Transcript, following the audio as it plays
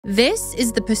This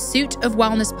is the Pursuit of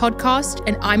Wellness podcast,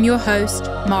 and I'm your host,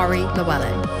 Mari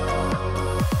Llewellyn.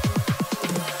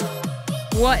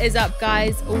 What is up,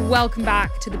 guys? Welcome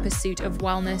back to the Pursuit of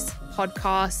Wellness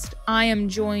podcast. I am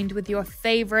joined with your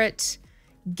favorite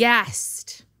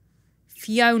guest,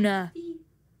 Fiona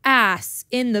Ass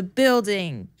in the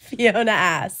building. Fiona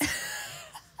Ass.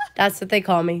 That's what they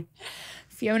call me.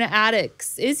 Fiona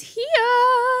Attix is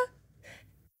here.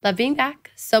 Love being back.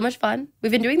 So much fun.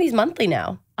 We've been doing these monthly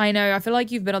now. I know. I feel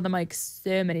like you've been on the mic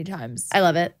so many times. I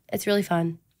love it. It's really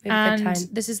fun. We have a good time.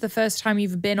 This is the first time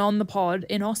you've been on the pod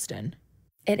in Austin.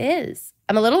 It is.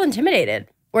 I'm a little intimidated.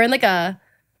 We're in like a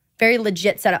very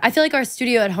legit setup. I feel like our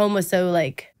studio at home was so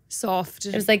like soft.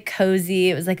 It was like cozy.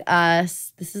 It was like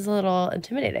us. This is a little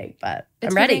intimidating, but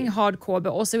I'm ready. It's getting hardcore,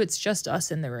 but also it's just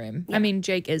us in the room. Yeah. I mean,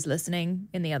 Jake is listening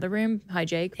in the other room. Hi,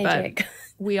 Jake. Hey, Jake.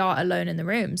 We are alone in the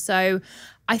room. So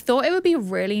I thought it would be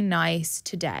really nice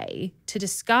today to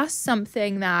discuss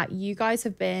something that you guys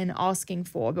have been asking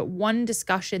for, but one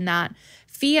discussion that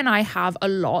Fee and I have a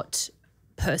lot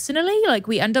personally. Like,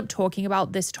 we end up talking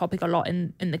about this topic a lot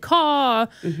in the car,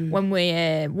 when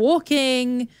we're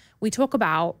walking. We talk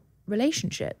about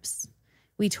relationships.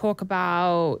 We talk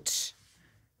about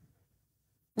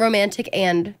romantic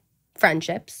and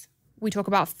friendships. We talk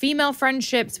about female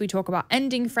friendships. We talk about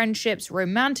ending friendships,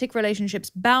 romantic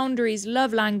relationships, boundaries,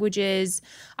 love languages.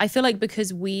 I feel like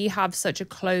because we have such a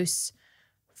close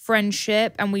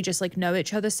friendship and we just like know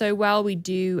each other so well, we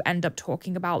do end up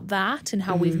talking about that and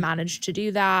how we've managed to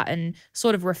do that and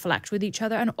sort of reflect with each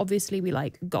other. And obviously we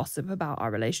like gossip about our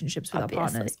relationships with our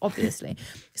partners, obviously.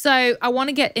 So I want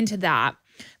to get into that.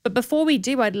 But before we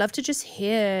do, I'd love to just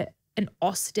hear an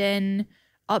Austin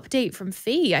update from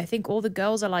Fee. I think all the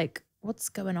girls are like, what's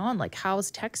going on? Like, how's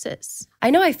Texas?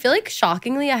 I know. I feel like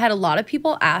shockingly, I had a lot of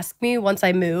people ask me once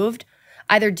I moved,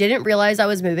 either didn't realize I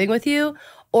was moving with you,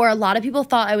 or a lot of people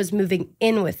thought I was moving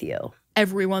in with you.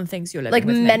 Everyone thinks you're living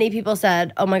with me. Like, many people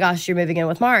said, oh my gosh, you're moving in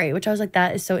with Mari, which I was like,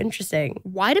 that is so interesting.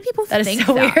 Why do people think that? That is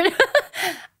so weird.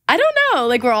 I don't know.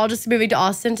 Like, we're all just moving to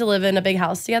Austin to live in a big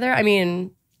house together. I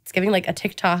mean, it's giving like a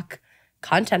TikTok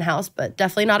content house, but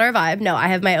definitely not our vibe. No, I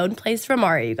have my own place for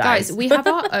Mari, you guys. Guys, we have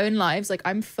our own lives. Like,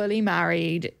 I'm fully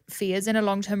married. Fia's in a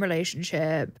long-term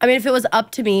relationship. I mean, if it was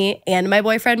up to me and my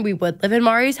boyfriend, we would live in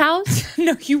Mari's house.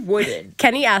 No, you wouldn't.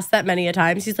 Kenny asked that many a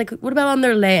times. He's like, what about on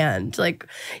their land? Like,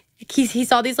 he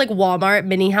saw these like Walmart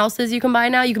mini houses you can buy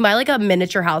now. You can buy like a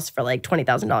miniature house for like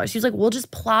 $20,000. He's like, we'll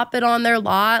just plop it on their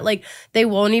lot. Like, they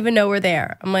won't even know we're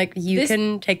there. I'm like, you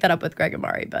can take that up with Greg and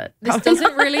Mari, but this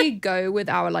doesn't really go with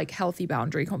our like healthy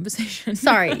boundary conversation.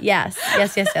 Sorry. Yes.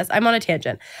 I'm on a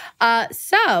tangent.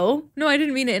 No, I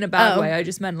didn't mean it in a bad way. I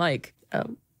just meant like,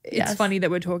 it's funny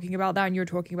that we're talking about that and you're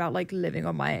talking about like living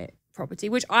on my property,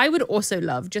 which I would also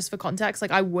love, just for context.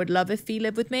 Like, I would love if Fee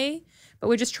lived with me, but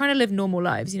we're just trying to live normal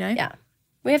lives, you know? Yeah.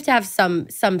 We have to have some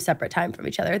separate time from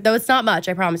each other, though it's not much,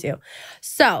 I promise you.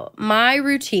 So my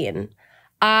routine,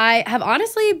 I have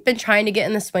honestly been trying to get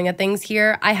in the swing of things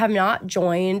here. I have not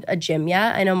joined a gym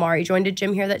yet. I know Mari joined a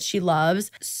gym here that she loves.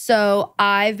 So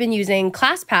I've been using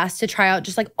ClassPass to try out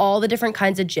just like all the different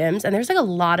kinds of gyms. And there's like a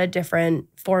lot of different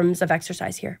forms of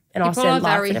exercise here in Austin. People are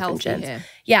lots very of different healthy gyms. here.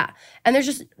 Yeah. And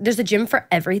there's a gym for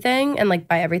everything. And like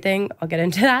by everything, I'll get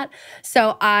into that.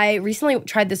 So I recently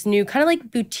tried this new kind of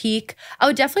like boutique. I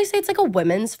would definitely say it's like a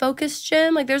women's focused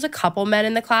gym. Like, there's a couple men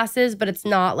in the classes, but it's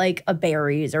not like a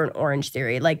Barry's or an Orange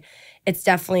Theory. Like, it's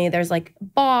definitely, there's like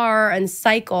bar and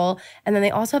cycle. And then they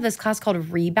also have this class called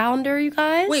Rebounder, you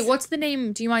guys. Wait, what's the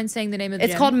name? Do you mind saying the name of the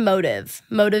gym? It's called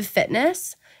Motive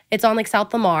Fitness. It's on like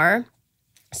South Lamar,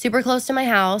 super close to my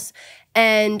house.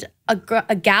 And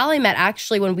a gal I met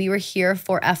actually when we were here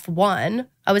for F1,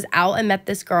 I was out and met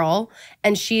this girl,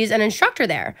 and she's an instructor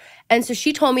there. And so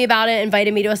she told me about it,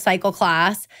 invited me to a cycle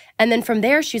class. And then from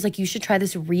there, she's like, you should try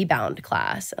this rebound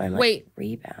class. And I'm like, wait,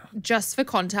 rebound? Just for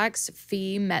context,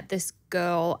 Fee met this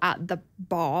girl at the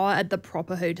bar at the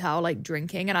proper hotel, like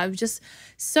drinking. And I was just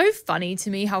so funny to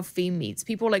me how Fee meets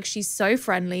people. Like, she's so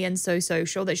friendly and so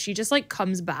social that she just like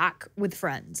comes back with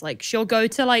friends. Like, she'll go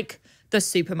to like the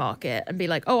supermarket and be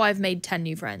like, oh, I've made 10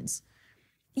 new friends.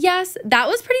 Yes, that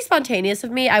was pretty spontaneous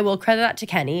of me. I will credit that to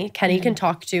Kenny. Kenny can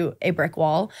talk to a brick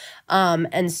wall.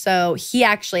 And so he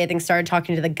actually, I think, started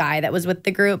talking to the guy that was with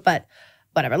the group, but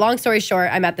whatever. Long story short,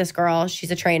 I met this girl.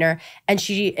 She's a trainer, and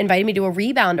she invited me to a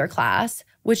rebounder class,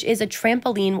 which is a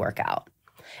trampoline workout.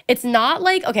 It's not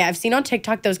like, okay, I've seen on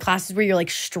TikTok those classes where you're like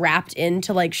strapped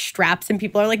into like straps and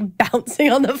people are like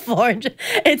bouncing on the floor.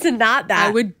 It's not that.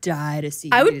 I would die to see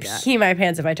you I do would that. pee my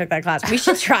pants if I took that class. We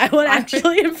should try one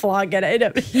actually and vlog it. I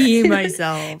know. Pee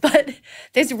myself. But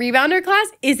this rebounder class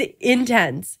is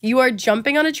intense. You are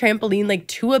jumping on a trampoline like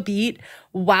to a beat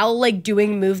while like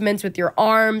doing movements with your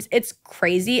arms. It's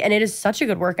crazy and it is such a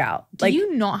good workout. Do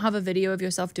you not have a video of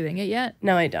yourself doing it yet?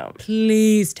 No, I don't.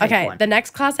 Please take one. The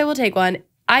next class I will take one.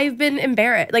 I've been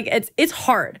embarrassed. Like it's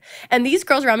hard. And these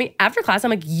girls around me after class,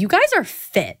 I'm like, you guys are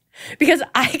fit because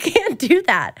I can't do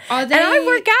that. And I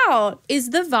work out. Is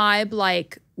the vibe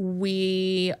like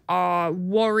we are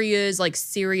warriors, like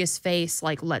serious face,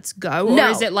 like let's go? Or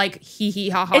is it like hee hee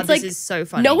ha ha, it's this like, is so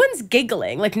funny? No one's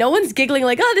giggling. Like no one's giggling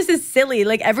like, oh, this is silly.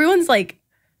 Like everyone's like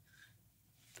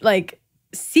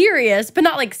serious, but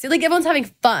not like everyone's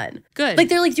having fun. Good. Like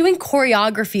they're like doing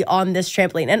choreography on this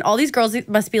trampoline. And all these girls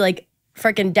must be like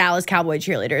freaking Dallas Cowboy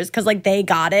cheerleaders because like they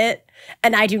got it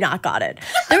and I do not got it.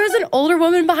 There was an older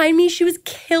woman behind me. She was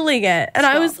killing it. And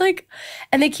I was like,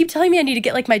 and they keep telling me I need to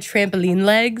get like my trampoline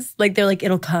legs. Like they're like,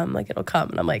 it'll come.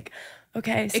 And I'm like,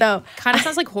 okay. So kind of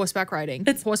sounds like horseback riding.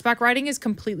 Horseback riding is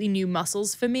completely new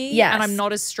muscles for me. Yes. And I'm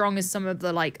not as strong as some of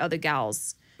the like other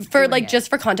gals. For like,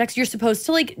 just for context, you're supposed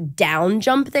to like down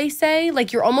jump, they say.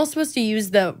 Like you're almost supposed to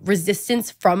use the resistance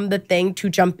from the thing to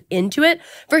jump into it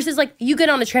versus like you get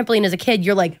on a trampoline as a kid,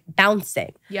 you're like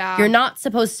bouncing. Yeah. You're not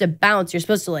supposed to bounce. You're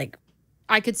supposed to like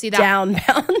I could see that. Down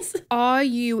bounce. Are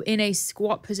you in a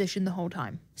squat position the whole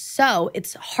time? So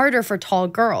it's harder for tall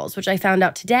girls, which I found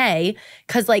out today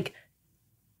because like,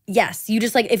 yes, you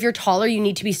just like, if you're taller, you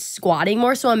need to be squatting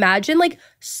more. So imagine like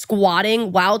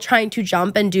squatting while trying to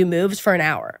jump and do moves for an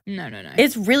hour. No.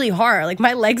 It's really hard. Like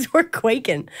my legs were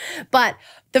quaking. But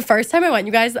the first time I went,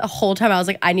 you guys, the whole time I was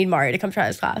like, I need Mari to come try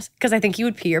this class because I think you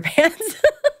would pee your pants.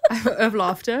 Of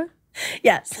laughter?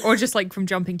 Yes. Or just like from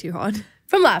jumping too hard?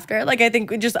 From laughter. Like I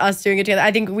think just us doing it together,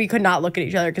 I think we could not look at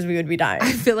each other because we would be dying.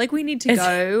 I feel like we need to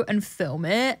go and film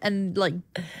it and like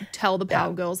tell the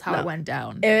Power Girls how it went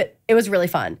down. It was really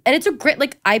fun. And it's a great,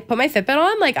 like I put my Fitbit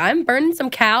on, like I'm burning some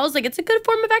cows. Like it's a good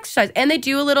form of exercise. And they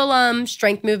do a little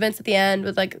strength movements at the end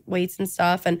with like weights and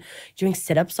stuff and doing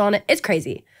sit-ups on it. It's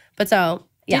crazy. But so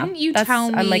yeah. Didn't you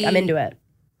tell me? I'm into it.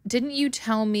 Didn't you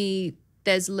tell me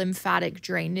there's lymphatic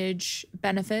drainage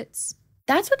benefits?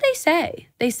 That's what they say.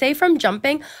 They say from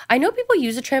jumping. I know people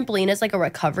use a trampoline as like a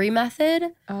recovery method.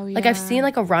 Oh, yeah. Like I've seen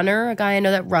like a guy I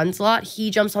know that runs a lot. He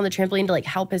jumps on the trampoline to like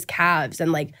help his calves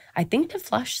and like I think to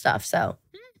flush stuff. So,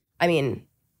 I mean,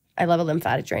 I love a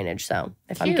lymphatic drainage. So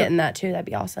if I'm getting that too, that'd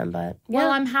be awesome. But yeah.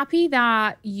 Well, I'm happy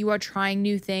that you are trying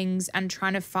new things and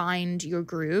trying to find your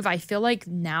groove. I feel like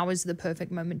now is the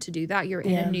perfect moment to do that. You're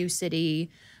in a new city.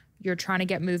 You're trying to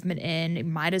get movement in. You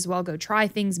might as well go try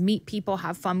things, meet people,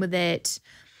 have fun with it.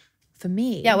 For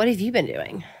me. Yeah, what have you been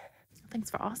doing?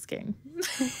 Thanks for asking.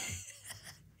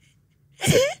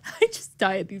 I just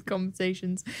die at these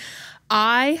conversations.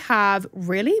 I have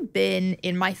really been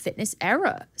in my fitness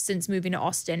era since moving to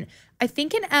Austin. I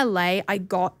think in LA, I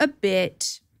got a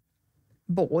bit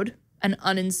bored and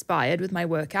uninspired with my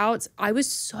workouts. I was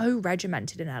so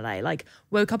regimented in LA. Like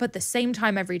woke up at the same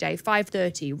time every day,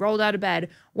 5:30, rolled out of bed,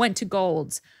 went to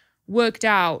Gold's, worked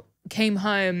out, came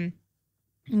home,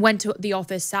 went to the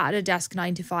office, sat at a desk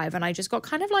 9 to 5, and I just got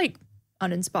kind of like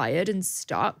uninspired and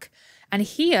stuck. And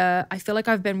here, I feel like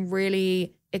I've been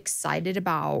really excited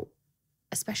about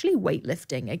especially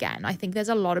weightlifting again. I think there's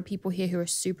a lot of people here who are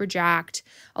super jacked,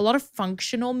 a lot of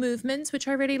functional movements, which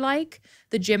I really like.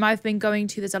 The gym I've been going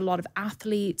to, there's a lot of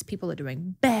athletes. People are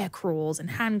doing bear crawls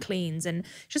and hand cleans and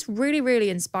just really, really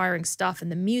inspiring stuff.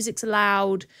 And the music's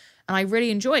loud and I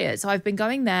really enjoy it. So I've been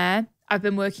going there. I've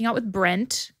been working out with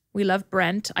Brent. We love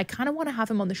Brent. I kind of want to have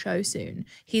him on the show soon.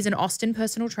 He's an Austin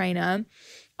personal trainer.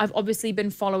 I've obviously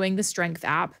been following the Strength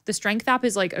app. The Strength app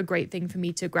is like a great thing for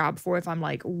me to grab for if I'm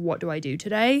like, what do I do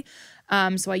today?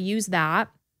 So I use that.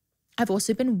 I've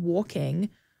also been walking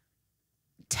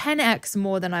 10x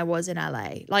more than I was in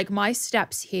LA. Like my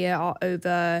steps here are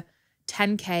over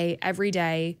 10K every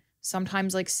day,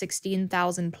 sometimes like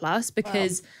 16,000 plus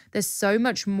because there's so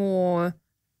much more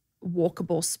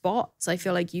walkable spots. I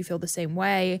feel like you feel the same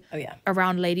way. Oh yeah.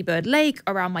 Around Lady Bird Lake,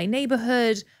 around my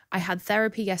neighborhood. I had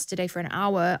therapy yesterday for an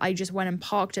hour. I just went and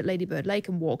parked at Lady Bird Lake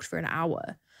and walked for an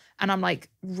hour. And I'm like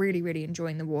really, really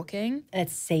enjoying the walking. And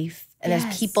it's safe. And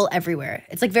there's people everywhere.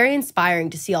 It's like very inspiring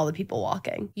to see all the people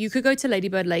walking. You could go to Lady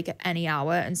Bird Lake at any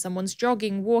hour and someone's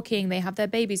jogging, walking, they have their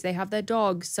babies, they have their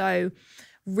dogs. So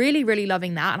really, really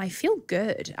loving that. And I feel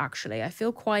good, actually. I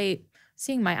feel quite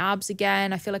seeing my abs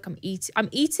again. I feel like I'm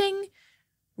eating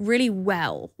really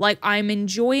well. Like I'm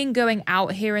enjoying going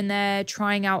out here and there,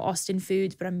 trying out Austin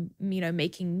foods, but I'm,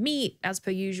 making meat as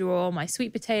per usual, my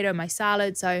sweet potato, my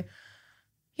salad. So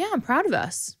yeah, I'm proud of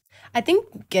us. I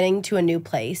think getting to a new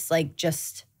place, like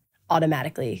just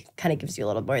automatically kind of gives you a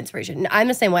little more inspiration. I'm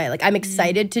the same way. Like I'm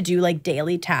excited to do like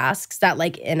daily tasks that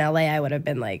like in LA I would have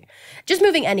been like just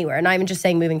moving anywhere, not even just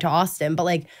saying moving to Austin, but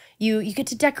like you get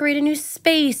to decorate a new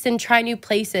space and try new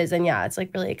places. And yeah, it's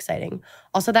like really exciting.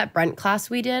 Also that Brent class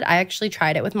we did, I actually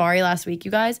tried it with Mari last week,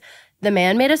 you guys. The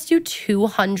man made us do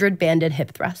 200 banded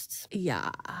hip thrusts.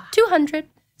 Yeah. 200.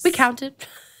 We counted.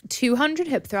 200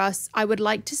 hip thrusts. I would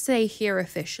like to say here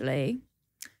officially,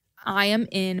 I am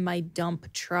in my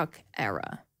dump truck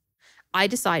era. I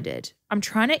decided I'm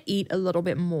trying to eat a little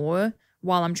bit more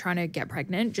while I'm trying to get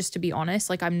pregnant, just to be honest.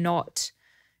 Like I'm not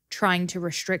trying to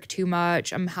restrict too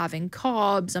much. I'm having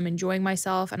carbs. I'm enjoying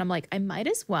myself. And I'm like, I might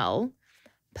as well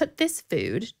put this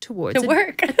food towards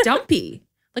a dumpy,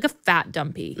 like a fat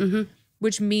dumpy,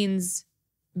 which means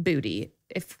booty.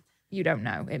 If you don't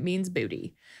know, it means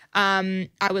booty. I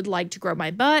would like to grow my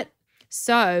butt.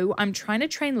 So I'm trying to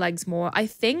train legs more. I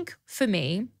think for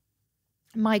me,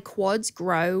 my quads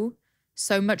grow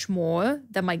so much more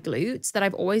than my glutes that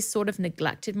I've always sort of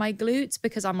neglected my glutes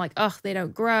because I'm like, ugh, they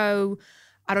don't grow.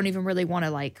 I don't even really want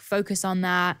to like focus on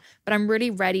that. But I'm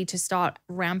really ready to start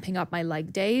ramping up my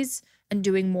leg days and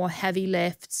doing more heavy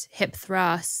lifts, hip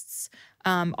thrusts,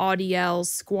 RDLs,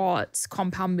 squats,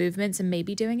 compound movements, and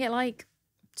maybe doing it like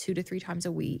 2 to 3 times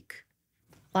a week.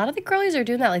 A lot of the girlies are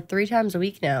doing that like 3 times a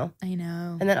week now. I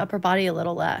know. And then upper body a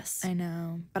little less. I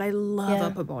know. But I love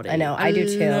upper body. I know. I do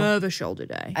too. I love a shoulder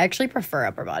day. I actually prefer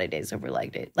upper body days over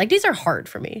leg days. Leg days are hard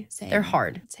for me. Same. They're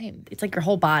hard. Same. It's like your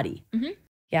whole body.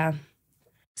 Yeah.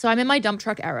 So I'm in my dump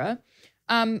truck era.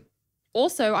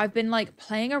 Also, I've been like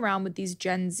playing around with these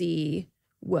Gen Z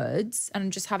words and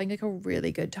I'm just having like a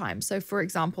really good time. So for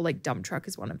example, like dump truck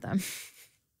is one of them.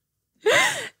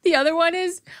 The other one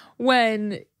is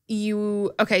when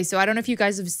okay, so I don't know if you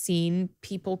guys have seen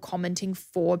people commenting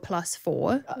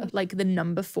 4+4, like the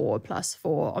number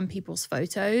 4+4 on people's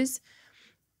photos.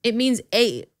 It means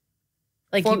 8.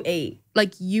 Like you ate.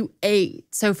 Like you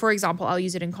ate. So for example, I'll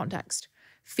use it in context.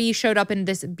 Fee showed up in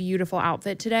this beautiful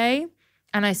outfit today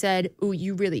and I said, "Ooh,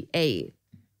 you really ate.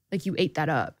 Like you ate that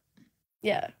up."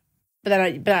 Yeah. But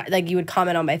then like you would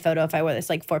comment on my photo if I wore this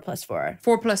like 4+4.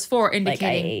 4+4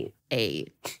 indicating like I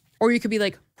ate. Or you could be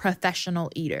like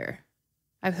professional eater.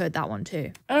 I've heard that one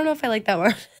too. I don't know if I like that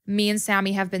one. Me and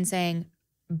Sammy have been saying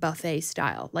buffet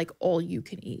style, like all you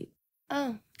can eat.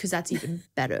 Oh. Because that's even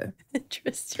better.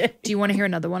 Interesting. Do you want to hear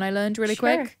another one I learned really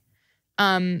quick?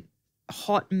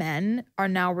 Hot men are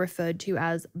now referred to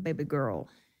as baby girl.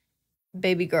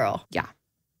 Baby girl. Yeah.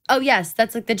 Oh, yes.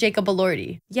 That's like the Jacob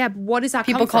Elordi. Yeah, but what does that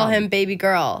People come call from? him baby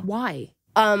girl. Why?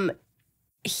 I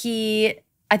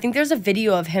think there's a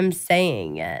video of him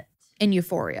saying it. In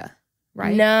Euphoria,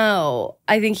 right? No.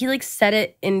 I think he like said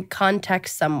it in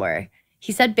context somewhere.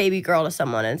 He said baby girl to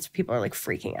someone and people are like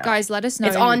freaking out. Guys, let us know.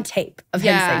 It's on tape of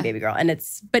him saying baby girl. And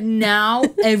it's... But now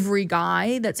every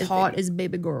guy that's hot is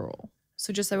baby girl.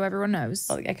 So just so everyone knows.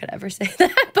 I don't think I could ever say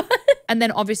that. But... And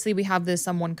then obviously we have the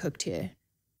someone cooked here.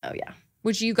 Oh, yeah.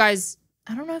 Which you guys,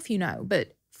 I don't know if you know,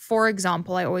 but for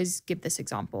example, I always give this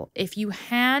example. If you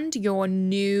hand your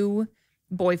new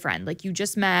boyfriend, like you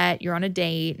just met, you're on a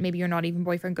date, maybe you're not even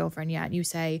boyfriend, girlfriend yet, and you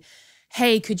say,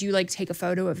 "Hey, could you like take a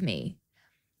photo of me?"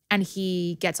 And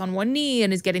he gets on one knee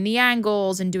and is getting the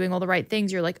angles and doing all the right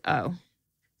things. You're like, oh,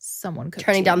 someone cooked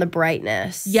Turning here. down the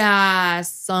brightness. Yeah,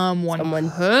 someone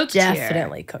cooked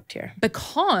definitely here. Cooked here.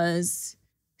 Because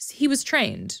he was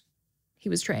trained. He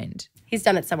was trained. He's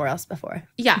done it somewhere else before.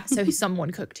 Yeah, so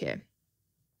someone cooked here.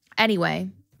 Anyway.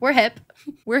 We're hip.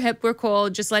 We're hip. We're cool.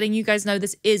 Just letting you guys know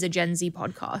this is a Gen Z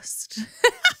podcast.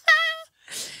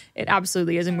 It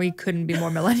absolutely is, and we couldn't be more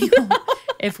millennial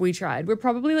if we tried. We're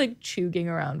probably like chuging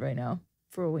around right now,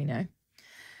 for all we know.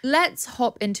 Let's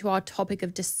hop into our topic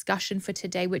of discussion for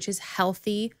today, which is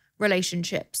healthy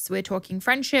relationships. We're talking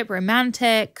friendship,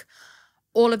 romantic,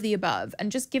 all of the above,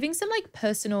 and just giving some like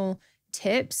personal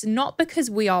tips, not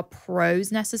because we are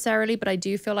pros necessarily, but I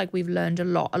do feel like we've learned a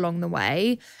lot along the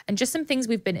way, and just some things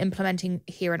we've been implementing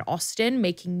here in Austin,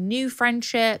 making new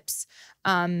friendships,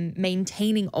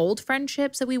 maintaining old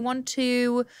friendships that we want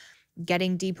to,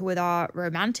 getting deeper with our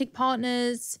romantic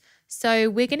partners. So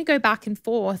we're going to go back and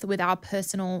forth with our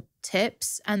personal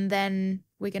tips, and then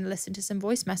we're going to listen to some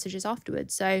voice messages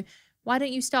afterwards. So why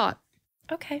don't you start?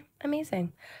 Okay,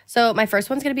 amazing. So my first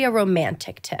one's going to be a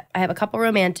romantic tip. I have a couple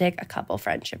romantic, a couple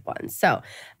friendship ones. So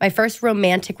my first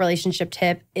romantic relationship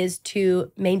tip is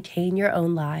to maintain your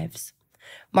own lives.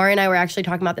 Mari and I were actually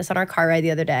talking about this on our car ride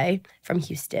the other day from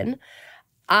Houston.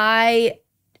 I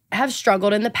have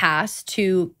struggled in the past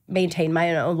to maintain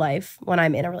my own life when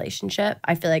I'm in a relationship.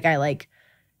 I feel like I like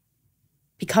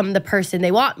become the person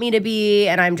they want me to be,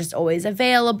 and I'm just always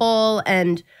available,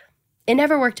 and it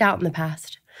never worked out in the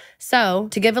past. So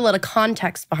to give a little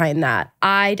context behind that,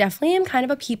 I definitely am kind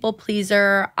of a people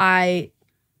pleaser. I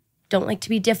don't like to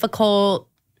be difficult.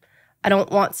 I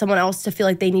don't want someone else to feel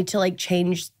like they need to like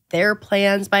change their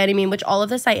plans by any means, which all of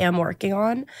this I am working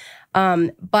on.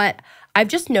 But I've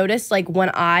just noticed like when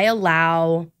I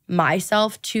allow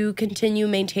myself to continue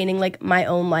maintaining like my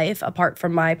own life apart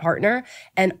from my partner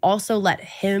and also let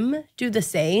him do the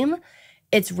same,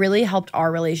 it's really helped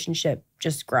our relationship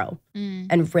just grow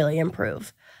and really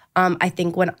improve. I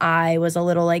think when I was a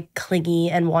little like clingy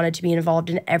and wanted to be involved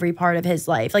in every part of his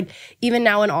life, like even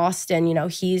now in Austin, you know,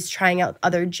 he's trying out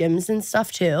other gyms and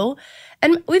stuff too.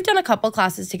 And we've done a couple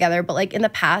classes together, but like in the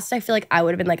past, I feel like I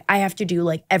would have been like, I have to do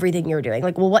like everything you're doing.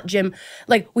 Like, well, what gym?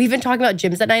 Like we've been talking about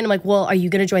gyms at night. And I'm like, well, are you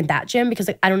going to join that gym? Because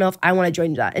like, I don't know if I want to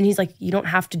join that. And he's like, you don't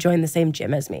have to join the same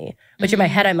gym as me. Which in my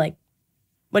head, I'm like,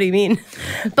 what do you mean?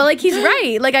 But like, he's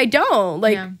right. Like, I don't.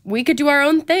 Like, we could do our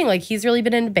own thing. Like, he's really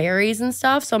been into berries and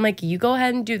stuff. So I'm like, you go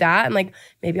ahead and do that. And like,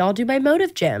 maybe I'll do my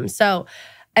motive gym. So,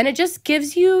 and it just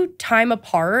gives you time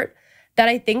apart that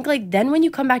I think like then when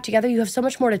you come back together, you have so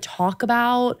much more to talk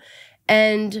about.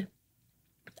 And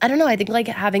I don't know, I think like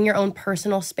having your own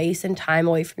personal space and time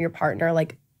away from your partner,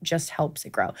 like just helps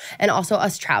it grow. And also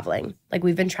us traveling. Like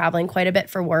we've been traveling quite a bit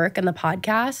for work and the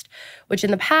podcast, which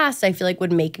in the past I feel like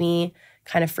would make me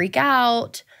kind of freak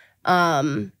out.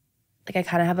 Like I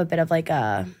kind of have a bit of like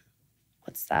a,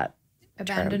 what's that?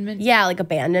 Abandonment? Term? Yeah, like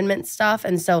abandonment stuff.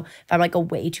 And so if I'm like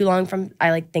away too long from, I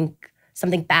like think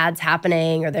something bad's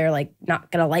happening or they're like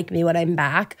not gonna like me when I'm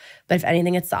back. But if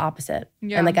anything, it's the opposite.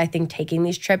 Yeah. And like I think taking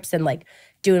these trips and like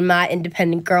doing my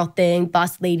independent girl thing,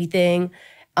 boss lady thing,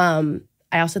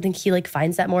 I also think he like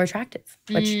finds that more attractive.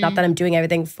 Which not that I'm doing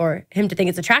everything for him to think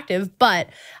it's attractive, but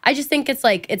I just think it's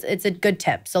like it's a good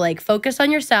tip. So like focus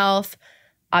on yourself.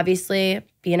 Obviously,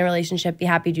 be in a relationship, be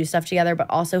happy, do stuff together, but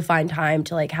also find time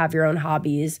to like have your own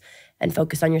hobbies and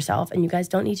focus on yourself. And you guys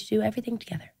don't need to do everything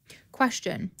together.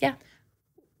 Question. Yeah.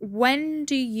 When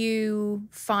do you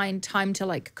find time to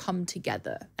like come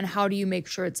together, and how do you make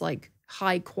sure it's like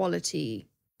high quality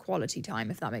time,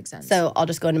 if that makes sense? So I'll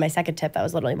just go into my second tip. That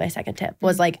was literally my second tip,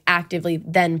 was like actively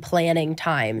then planning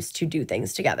times to do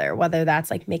things together, whether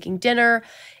that's like making dinner.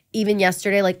 Even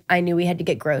yesterday, like I knew we had to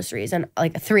get groceries, and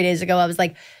like 3 days ago I was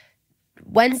like,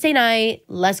 Wednesday night,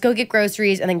 let's go get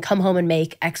groceries and then come home and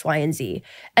make X, Y, and Z.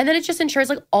 And then it just ensures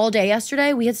like all day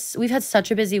yesterday, we've had such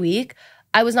a busy week.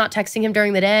 I was not texting him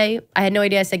during the day. I had no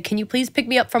idea. I said, can you please pick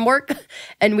me up from work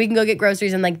and we can go get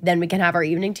groceries and like then we can have our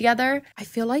evening together. I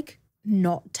feel like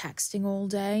not texting all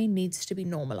day needs to be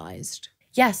normalized.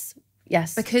 Yes.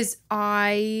 Because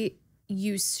Greg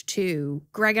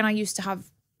and I used to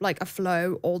have like a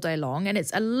flow all day long, and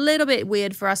it's a little bit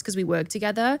weird for us because we work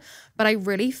together, but I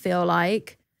really feel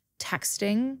like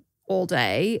texting all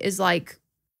day is like,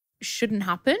 shouldn't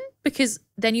happen, because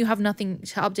then you have nothing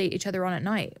to update each other on at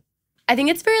night. I think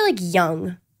it's very like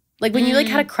young. Like when you like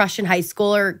had a crush in high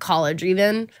school or college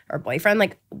even, or boyfriend,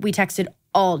 like we texted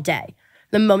all day.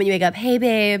 The moment you wake up, hey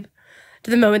babe,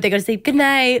 to the moment they go to sleep, good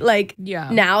night. Like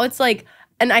now it's like,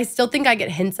 and I still think I get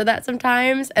hints of that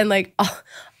sometimes. And like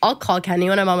I'll call Kenny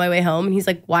when I'm on my way home and he's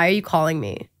like, why are you calling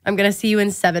me? I'm going to see you in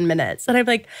 7 minutes. And I'm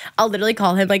like, I'll literally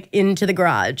call him like into the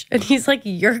garage. And he's like,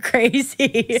 you're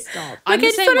crazy. Stop. Like, I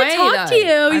just want to talk to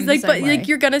you. He's like, but like,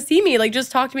 you're going to see me. Like,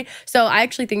 just talk to me. So I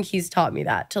actually think he's taught me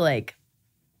that to like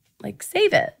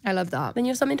save it. I love that. Then you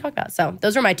have something to talk about. So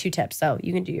those are my 2 tips. So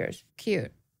you can do yours.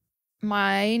 Cute.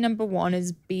 My number 1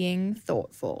 is being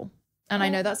thoughtful. And I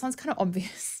know that sounds kind of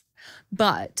obvious,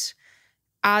 but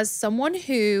as someone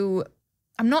who,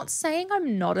 I'm not saying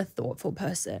I'm not a thoughtful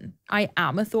person. I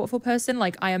am a thoughtful person.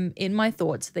 Like I am in my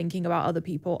thoughts thinking about other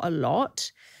people a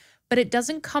lot, but it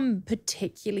doesn't come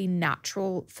particularly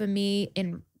natural for me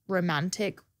in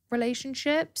romantic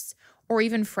relationships or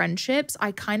even friendships.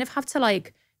 I kind of have to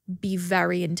like be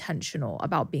very intentional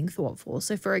about being thoughtful.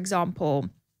 So for example,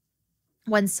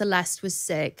 when Celeste was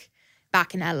sick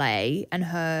back in LA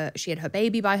and she had her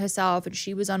baby by herself and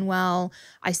she was unwell,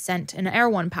 I sent an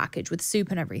Erewhon package with soup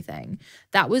and everything.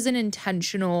 That was an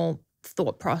intentional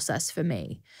thought process for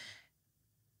me.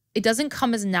 It doesn't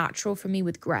come as natural for me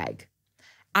with Greg.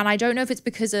 And I don't know if it's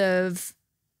because of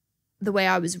the way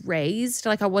I was raised.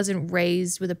 Like I wasn't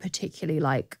raised with a particularly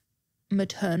like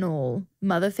maternal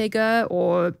mother figure,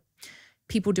 or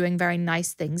people doing very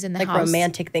nice things in the like house.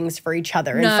 romantic things for each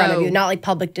other in front of you, not like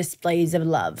public displays of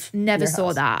love. Never saw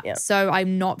house. that. Yeah. So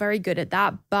I'm not very good at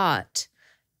that, but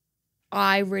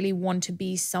I really want to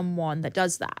be someone that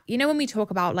does that. You know, when we talk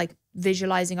about like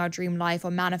visualizing our dream life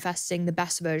or manifesting the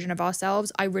best version of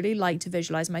ourselves, I really like to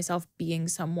visualize myself being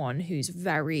someone who's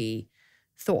very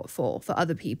thoughtful for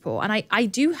other people. And I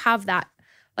do have that.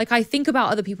 Like, I think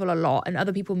about other people a lot and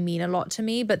other people mean a lot to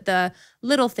me, but the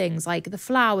little things like the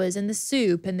flowers and the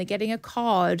soup and the getting a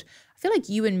card, I feel like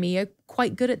you and me are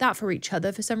quite good at that for each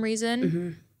other for some reason. Mm-hmm.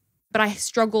 But I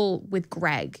struggle with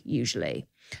Greg usually.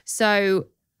 So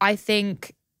I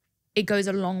think it goes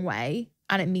a long way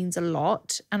and it means a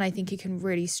lot. And I think it can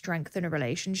really strengthen a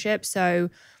relationship. So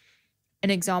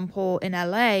an example in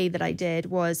LA that I did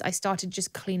was I started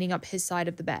just cleaning up his side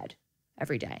of the bed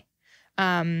every day.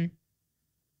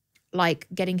 Like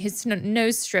getting his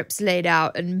nose strips laid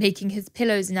out and making his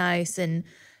pillows nice and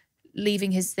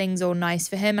leaving his things all nice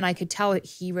for him. And I could tell that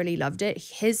he really loved it.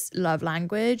 His love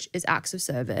language is acts of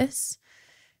service.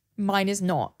 Mine is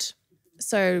not.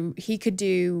 So he could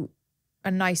do a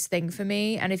nice thing for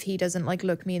me. And if he doesn't like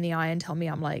look me in the eye and tell me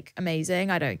I'm like amazing,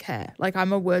 I don't care. Like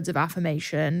I'm a words of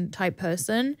affirmation type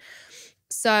person.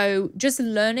 So just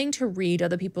learning to read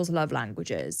other people's love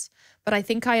languages. But I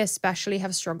think I especially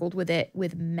have struggled with it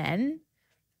with men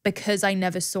because I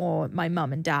never saw my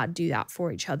mum and dad do that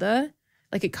for each other.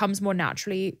 Like it comes more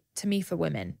naturally to me for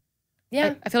women.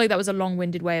 Yeah. I feel like that was a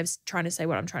long-winded way of trying to say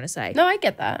what I'm trying to say. No, I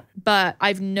get that. But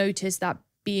I've noticed that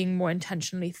being more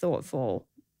intentionally thoughtful,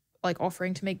 like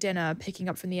offering to make dinner, picking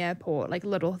up from the airport, like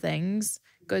little things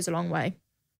goes a long way.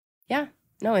 Yeah.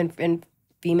 No, in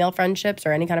female friendships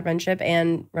or any kind of friendship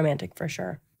and romantic for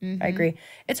sure. I agree.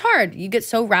 It's hard. You get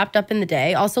so wrapped up in the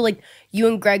day. Also, like you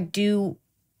and Greg do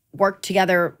work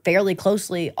together fairly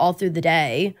closely all through the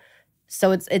day.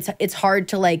 So it's hard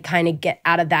to like kind of get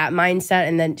out of that mindset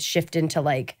and then shift into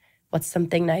like, what's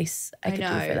something nice I could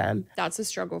do for them. That's a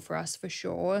struggle for us for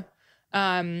sure.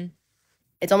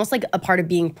 It's almost like a part of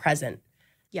being present.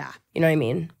 Yeah. You know what I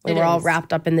mean? When we're all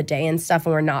wrapped up in the day and stuff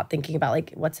and we're not thinking about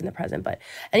like what's in the present.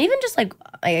 And even just like,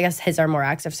 I guess his are more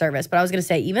acts of service. But I was going to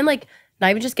say even like not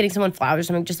even just getting someone flowers or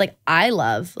something, just like I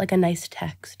love like a nice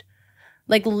text.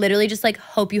 Like literally just like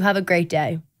hope you have a great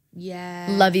day. Yeah.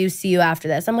 Love you. See you after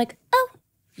this. I'm like, oh.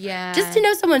 Yeah. Just to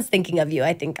know someone's thinking of you.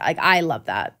 I think like I love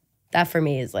that. That for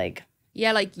me is like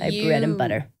like my bread and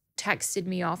butter. Texted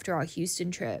me after our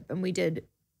Houston trip and we did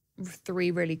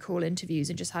 3 really cool interviews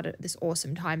and just had this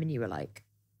awesome time and you were like,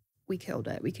 we killed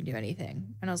it. We can do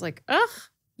anything. And I was like, ugh,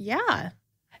 yeah.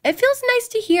 It feels nice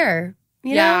to hear.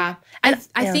 You know? I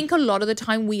think a lot of the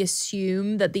time we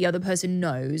assume that the other person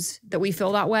knows that we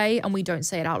feel that way and we don't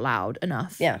say it out loud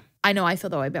enough. Yeah. I know I feel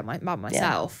that way about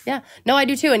myself. Yeah. No, I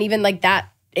do too. And even like that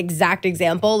exact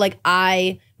example, like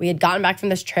we had gotten back from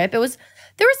this trip. There were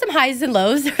some highs and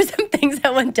lows. There were some things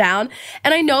that went down.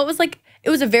 And I know it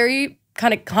was a very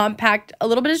kind of compact, a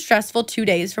little bit of stressful 2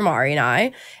 days for Mari and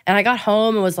I. And I got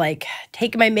home and was like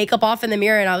taking my makeup off in the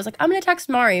mirror. And I was like, I'm going to text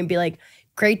Mari and be like,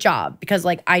 great job. Because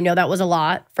like, I know that was a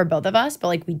lot for both of us, but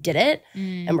like we did it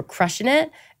and we're crushing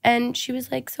it. And she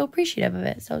was like so appreciative of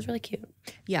it. So it was really cute.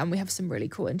 Yeah. And we have some really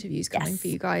cool interviews coming for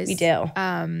you guys. We do.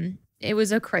 It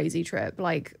was a crazy trip.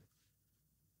 Like,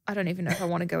 I don't even know if I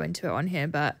want to go into it on here,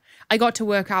 but I got to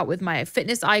work out with my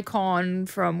fitness icon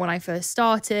from when I first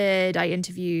started. I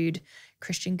interviewed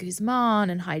Christian Guzman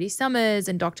and Heidi Summers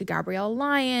and Dr. Gabrielle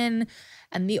Lyon,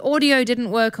 and the audio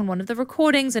didn't work on one of the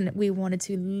recordings and we wanted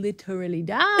to literally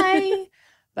die.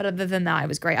 But other than that, it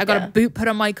was great. I got a boot put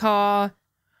on my car.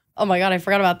 Oh my God, I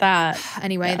forgot about that.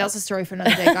 Anyway, that's a story for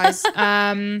another day, guys.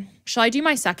 Shall I do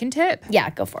my second tip? Yeah,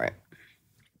 go for it.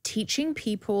 Teaching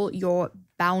people your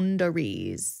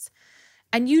boundaries.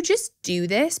 And you just do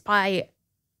this by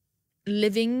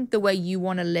living the way you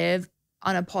want to live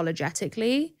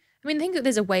unapologetically. I mean, I think that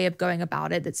there's a way of going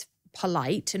about it that's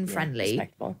polite and friendly.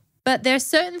 Respectful. But there are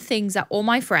certain things that all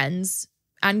my friends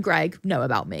and Greg know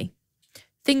about me.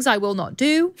 Things I will not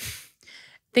do,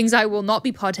 things I will not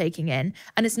be partaking in.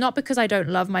 And it's not because I don't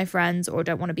love my friends or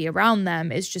don't want to be around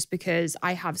them. It's just because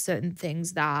I have certain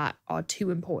things that are too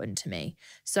important to me.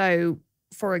 So,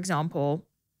 for example,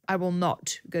 I will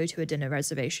not go to a dinner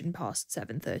reservation past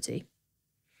 7:30. I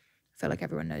feel like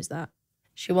everyone knows that.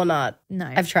 She will not.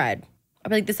 No. I've tried. I'll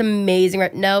be like, this amazing.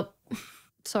 Nope.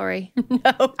 Sorry.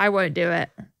 No. I won't do it.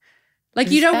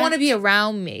 Like, you don't want to be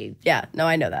around me. Yeah, no,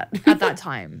 I know that. At that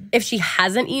time. If she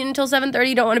hasn't eaten until 7:30,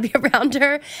 you don't want to be around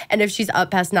her. And if she's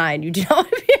up past 9, you do not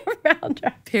want to be around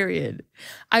her. Period.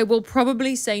 I will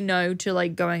probably say no to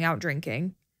like going out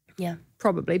drinking. Yeah.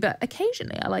 Probably. But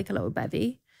occasionally I like a little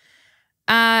bevy.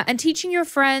 And teaching your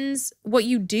friends what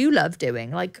you do love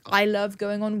doing. Like, I love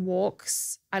going on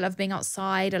walks. I love being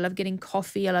outside. I love getting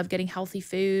coffee. I love getting healthy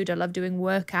food. I love doing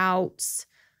workouts.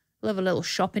 I love a little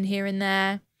shopping here and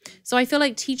there. So I feel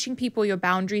like teaching people your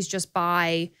boundaries just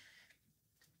by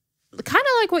kind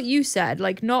of like what you said,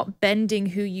 like not bending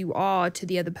who you are to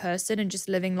the other person and just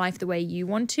living life the way you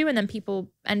want to. And then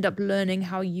people end up learning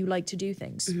how you like to do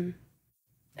things. Mm-hmm.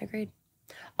 Agreed.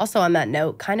 Also on that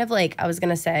note, kind of like I was going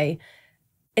to say,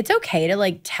 it's okay to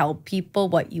like tell people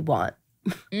what you want.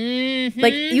 Mm-hmm.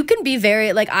 Like you can be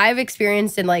very, like I've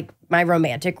experienced in like my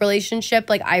romantic relationship,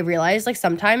 like I realize like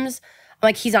sometimes I'm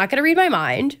like, he's not going to read my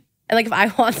mind. And like if I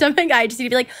want something, I just need to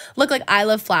be like, look, like I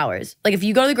love flowers. Like if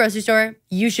you go to the grocery store,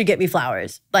 you should get me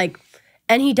flowers. Like,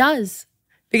 and he does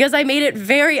because I made it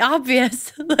very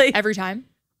obvious. Like Every time.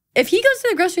 if he goes to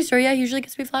the grocery store, yeah, he usually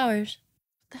gets me flowers.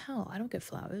 What the hell? I don't get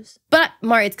flowers. But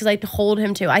Mari, it's because I told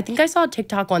him to. I think I saw a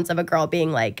TikTok once of a girl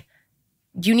being like,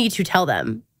 you need to tell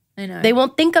them. I know. They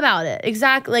won't think about it.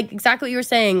 Exactly what you were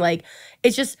saying. Like,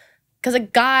 it's just because a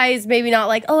guy's maybe not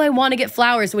like, oh, I want to get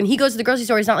flowers. So when he goes to the grocery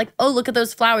store, he's not like, oh, look at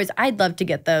those flowers. I'd love to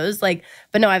get those. Like,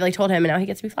 but no, I've like told him and now he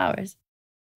gets me flowers.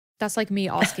 That's like me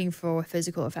asking for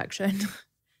physical affection.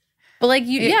 But like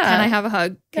yeah. Can I have a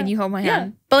hug? Can you hold my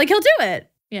hand? But like he'll do it.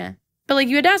 Yeah. But like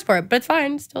you had to ask for it. But it's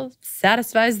fine. Still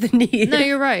satisfies the need. No,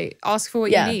 you're right. Ask for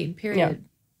what you need, period. Yeah.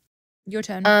 Your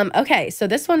turn. Okay, so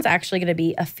this one's actually going to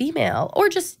be a female or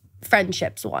just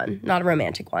friendships one, not a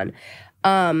romantic one.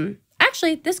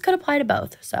 Actually, this could apply to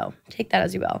both, so take that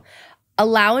as you will.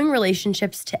 Allowing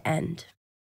relationships to end.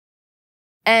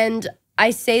 And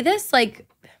I say this like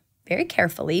very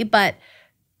carefully, but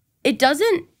it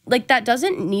doesn't, like that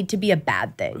doesn't need to be a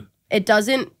bad thing. It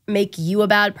doesn't make you a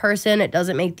bad person. It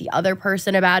doesn't make the other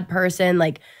person a bad person.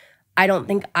 Like, I don't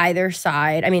think either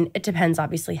side, I mean, it depends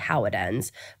obviously how it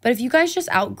ends. But if you guys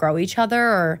just outgrow each other,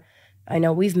 or I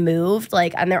know we've moved,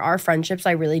 like, and there are friendships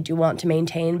I really do want to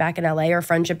maintain back in LA, or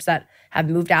friendships that have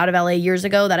moved out of LA years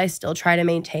ago that I still try to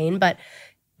maintain. But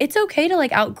it's okay to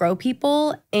like outgrow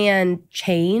people and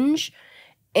change,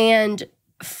 and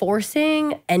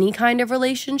forcing any kind of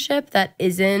relationship that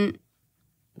isn't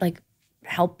like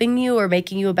helping you or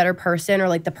making you a better person or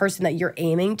like the person that you're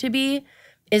aiming to be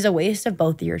is a waste of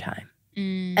both of your time.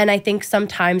 And I think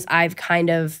sometimes I've kind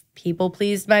of people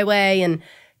pleased my way and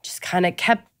just kind of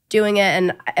kept doing it.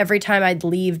 And every time I'd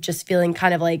leave just feeling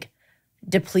kind of like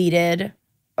depleted,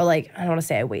 or like, I don't want to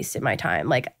say I wasted my time.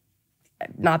 Like,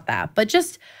 not that, but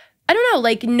just, I don't know,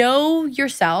 like know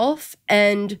yourself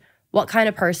and what kind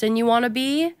of person you want to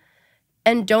be.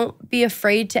 And don't be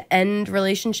afraid to end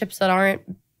relationships that aren't,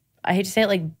 I hate to say it,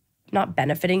 like not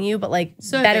benefiting you, but like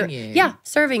serving better. you. Yeah,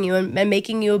 serving you and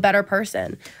making you a better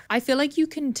person. I feel like you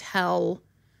can tell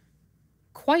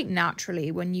quite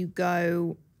naturally when you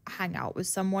go hang out with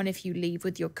someone if you leave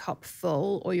with your cup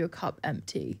full or your cup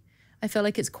empty. I feel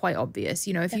like it's quite obvious.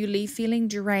 You know, if you leave feeling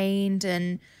drained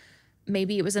and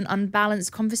maybe it was an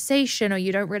unbalanced conversation or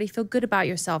you don't really feel good about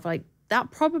yourself, like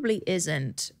that probably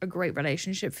isn't a great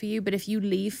relationship for you. But if you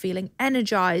leave feeling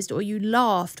energized or you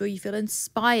laughed or you feel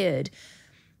inspired,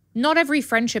 not every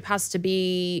friendship has to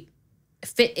be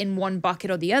fit in one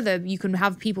bucket or the other. You can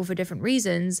have people for different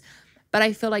reasons, but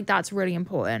I feel like that's really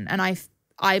important. And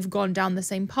I've gone down the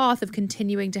same path of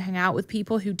continuing to hang out with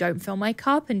people who don't fill my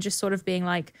cup and just sort of being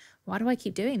like, why do I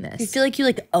keep doing this? You feel like you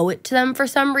like owe it to them for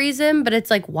some reason, but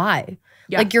it's like, why?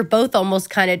 Yeah. Like you're both almost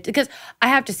kind of, because I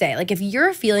have to say, like if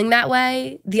you're feeling that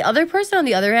way, the other person on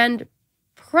the other end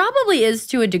probably is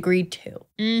to a degree too.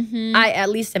 Mm-hmm. At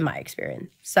least in my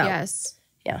experience. So yes.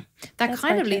 Yeah. That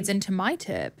kind of leads into my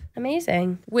tip.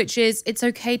 Amazing. Which is it's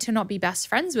okay to not be best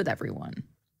friends with everyone.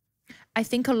 I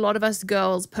think a lot of us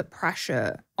girls put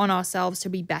pressure on ourselves to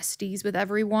be besties with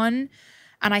everyone.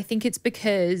 And I think it's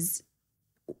because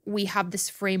we have this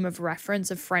frame of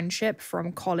reference of friendship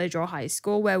from college or high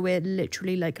school where we're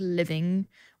literally like living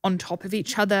on top of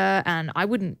each other, and I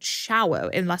wouldn't shower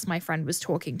unless my friend was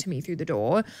talking to me through the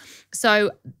door.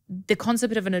 So the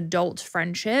concept of an adult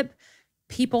friendship,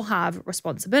 people have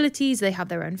responsibilities, they have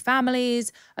their own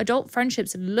families. Adult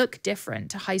friendships look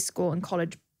different to high school and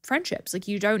college friendships. Like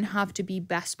you don't have to be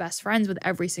best friends with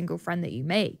every single friend that you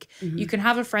make. Mm-hmm. You can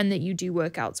have a friend that you do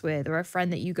workouts with or a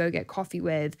friend that you go get coffee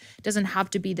with. It doesn't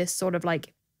have to be this sort of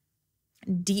like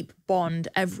deep bond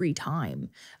every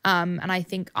time. And I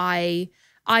think I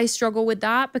struggle with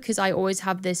that because I always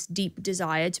have this deep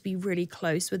desire to be really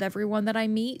close with everyone that I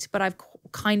meet, but I've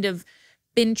kind of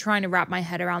been trying to wrap my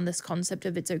head around this concept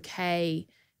of it's okay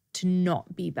to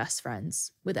not be best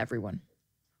friends with everyone.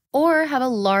 Or have a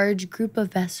large group of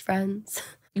best friends.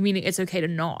 You mean it's okay to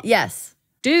not? Yes.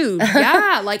 Dude,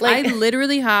 yeah. Like I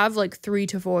literally have like 3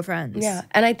 to 4 friends. Yeah.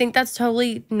 And I think that's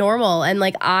totally normal. And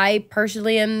like I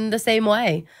personally am the same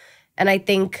way. And I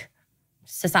think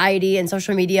society and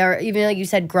social media, or even like you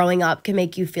said, growing up can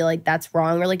make you feel like that's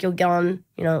wrong. Or like you'll get on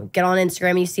Instagram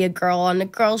and you see a girl on a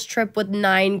girls trip with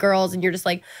 9 girls and you're just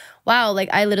like, wow, like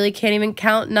I literally can't even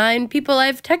count 9 people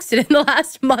I've texted in the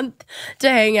last month to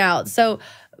hang out. So,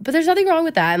 but there's nothing wrong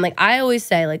with that. And like I always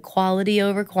say, like quality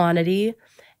over quantity.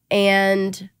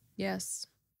 And yes,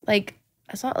 like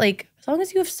it's not like as long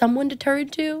as you have someone to turn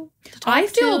to talk I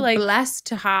feel to, like blessed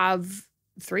to have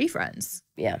 3 friends.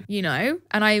 Yeah. You know,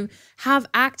 and I have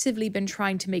actively been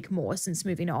trying to make more since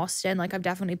moving to Austin. Like I've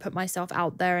definitely put myself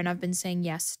out there and I've been saying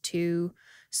yes to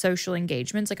social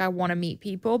engagements. Like I want to meet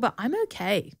people, but I'm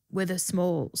okay with a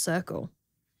small circle.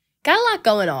 Got a lot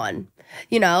going on,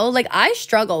 you know? Like I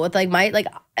struggle with like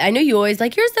I know you always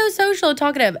like, you're so social and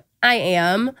talkative. I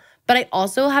am, but I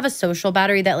also have a social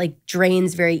battery that like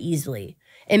drains very easily.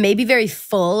 It may be very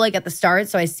full like at the start,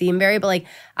 so I seem but like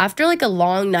after like a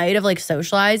long night of like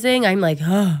socializing, I'm like,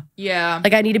 oh. Yeah.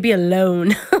 Like I need to be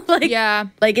alone. Like, yeah.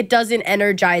 Like it doesn't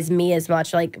energize me as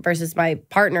much, like versus my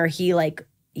partner, he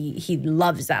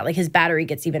loves that. Like his battery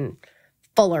gets even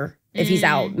fuller if he's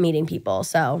out meeting people.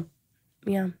 So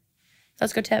yeah,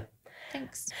 that's a good tip.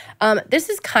 Thanks. This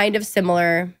is kind of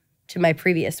similar to my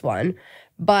previous one,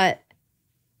 but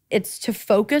it's to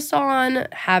focus on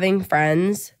having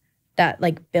friends that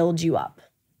like build you up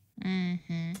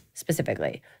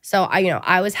specifically. So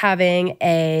I was having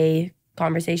a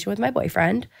conversation with my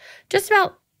boyfriend just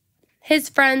about his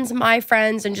friends, my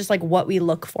friends, and just like what we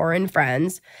look for in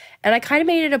friends. And I kind of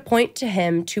made it a point to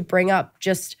him to bring up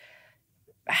just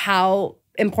how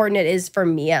important it is for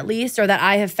me, at least, or that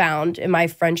I have found in my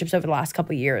friendships over the last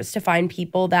couple of years, to find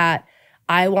people that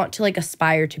I want to like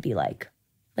aspire to be like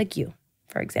you,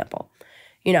 for example.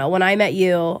 You know, when I met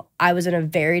you, I was in a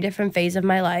very different phase of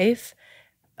my life.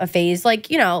 A phase like,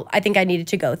 I think I needed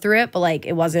to go through it, but like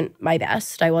it wasn't my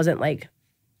best. I wasn't like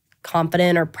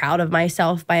confident or proud of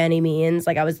myself by any means.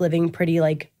 Like I was living pretty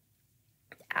like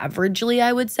averagely,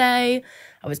 I would say.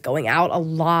 I was going out a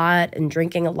lot and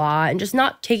drinking a lot and just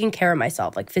not taking care of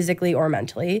myself, like physically or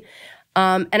mentally.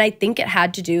 And I think it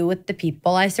had to do with the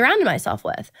people I surrounded myself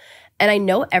with. And I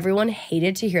know everyone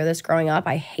hated to hear this growing up.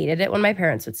 I hated it when my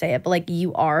parents would say it, but like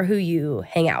you are who you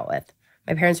hang out with.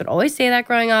 My parents would always say that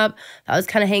growing up. I was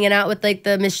kind of hanging out with like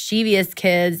the mischievous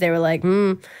kids. They were like,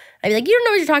 I'd be like, you don't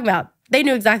know what you're talking about. They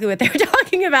knew exactly what they were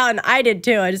talking about, and I did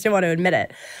too. I just didn't want to admit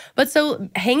it. But so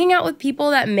hanging out with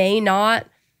people that may not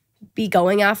be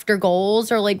going after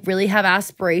goals or like really have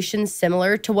aspirations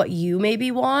similar to what you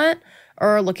maybe want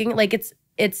or looking like it's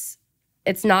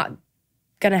not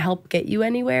going to help get you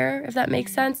anywhere, if that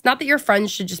makes sense. Not that your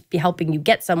friends should just be helping you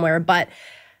get somewhere, but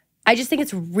I just think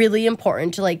it's really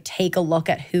important to like take a look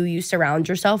at who you surround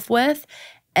yourself with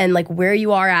and like where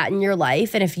you are at in your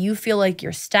life. And if you feel like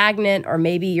you're stagnant or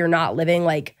maybe you're not living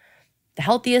like the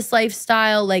healthiest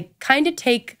lifestyle, like kind of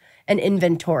take an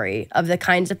inventory of the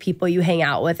kinds of people you hang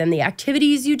out with and the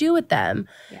activities you do with them.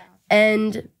 Yeah.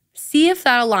 And see if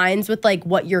that aligns with like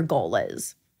what your goal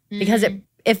is. Because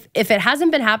if it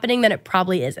hasn't been happening, then it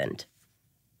probably isn't.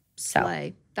 So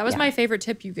Slay. That was my favorite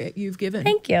tip you've given.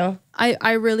 Thank you.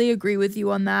 I really agree with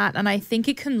you on that. And I think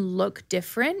it can look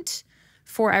different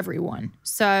for everyone.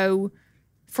 So,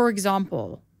 for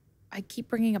example, I keep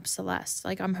bringing up Celeste.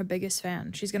 Like, I'm her biggest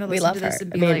fan. She's going to listen to this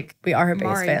and be like, we are her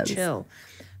biggest Mari, fans. Chill.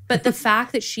 But the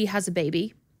fact that she has a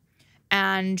baby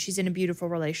and she's in a beautiful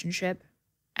relationship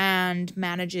and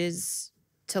manages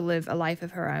to live a life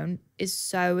of her own is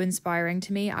so inspiring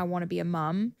to me. I want to be a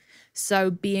mum.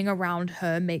 So being around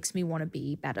her makes me want to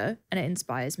be better and it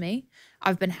inspires me.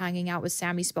 I've been hanging out with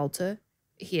Sammy Spalter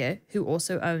here, who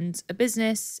also owns a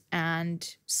business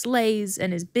and slays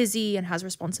and is busy and has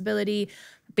responsibility.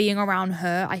 Being around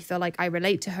her, I feel like I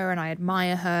relate to her and I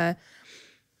admire her.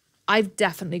 I've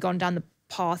definitely gone down the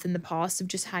path in the past of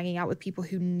just hanging out with people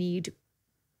who need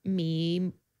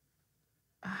me.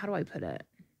 How do I put it?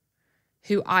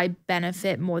 Who I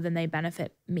benefit more than they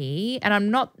benefit me. And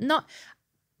I'm not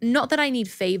that I need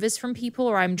favors from people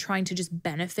or I'm trying to just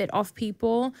benefit off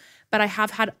people, but I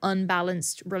have had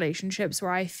unbalanced relationships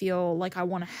where I feel like I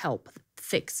want to help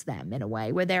fix them in a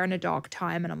way, where they're in a dark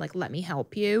time and I'm like, let me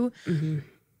help you. Mm-hmm.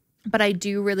 But I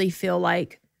do really feel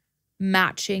like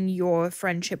matching your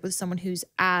friendship with someone who's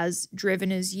as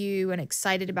driven as you and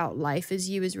excited about life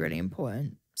as you is really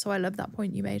important. So I love that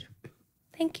point you made.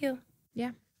 Thank you.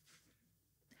 Yeah.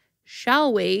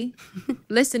 shall we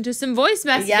listen to some voice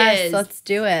messages? Yes, let's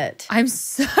do it. I'm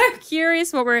so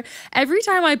curious every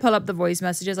time I pull up the voice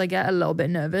messages, I get a little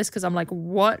bit nervous because I'm like,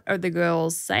 what are the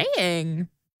girls saying?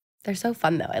 They're so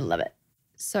fun though. I love it.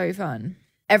 So fun.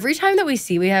 Every time that we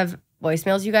have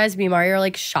voicemails, you guys, me and Mario are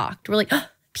like shocked. We're like, oh,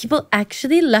 people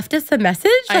actually left us a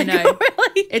message? I know.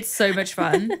 Like, it's so much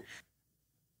fun.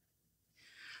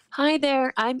 Hi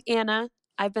there, I'm Anna.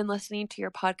 I've been listening to your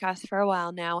podcast for a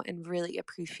while now and really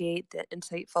appreciate the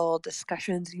insightful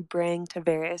discussions you bring to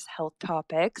various health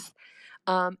topics.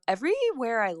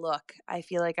 Everywhere I look, I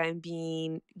feel like I'm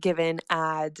being given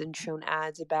ads and shown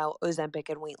ads about Ozempic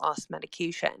and weight loss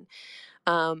medication.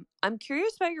 I'm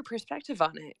curious about your perspective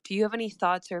on it. Do you have any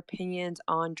thoughts or opinions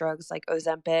on drugs like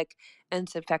Ozempic and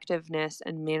its effectiveness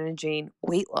in managing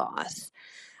weight loss?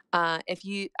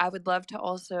 I would love to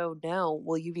also know,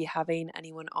 will you be having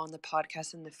anyone on the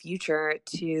podcast in the future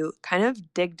to kind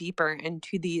of dig deeper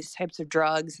into these types of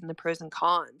drugs and the pros and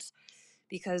cons?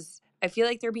 Because I feel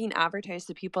like they're being advertised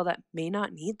to people that may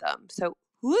not need them. So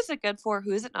who is it good for?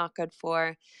 Who is it not good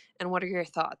for? And what are your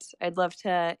thoughts? I'd love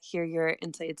to hear your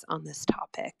insights on this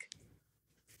topic.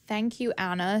 Thank you,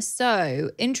 Anna. So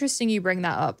interesting you bring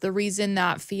that up. The reason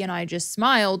that Fee and I just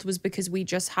smiled was because we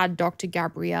just had Dr.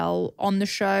 Gabrielle on the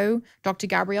show, Dr.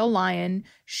 Gabrielle Lyon.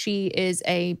 She is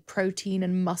a protein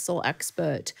and muscle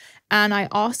expert. And I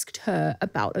asked her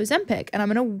about Ozempic. And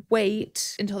I'm going to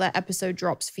wait until that episode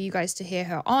drops for you guys to hear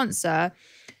her answer.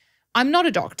 I'm not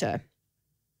a doctor,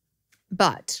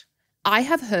 but I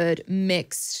have heard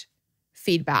mixed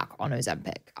feedback on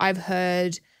Ozempic. I've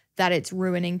heard that it's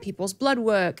ruining people's blood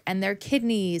work and their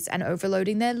kidneys and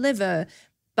overloading their liver.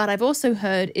 But I've also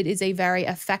heard it is a very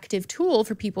effective tool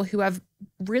for people who have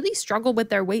really struggled with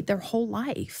their weight their whole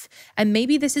life. And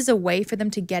maybe this is a way for them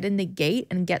to get in the gate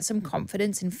and get some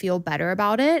confidence and feel better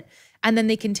about it. And then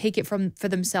they can take it for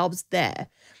themselves there.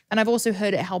 And I've also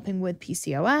heard it helping with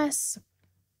PCOS.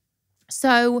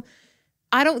 So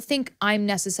I don't think I'm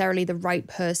necessarily the right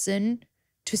person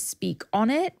to speak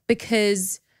on it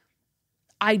because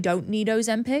I don't need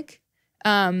Ozempic.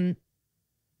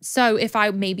 So if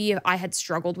I had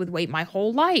struggled with weight my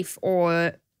whole life,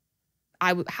 or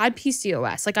I had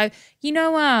PCOS, like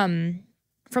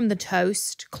from The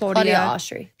Toast, Claudia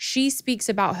Oshry. She speaks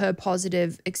about her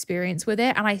positive experience with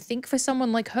it. And I think for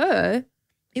someone like her,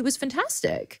 it was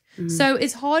fantastic. So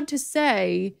it's hard to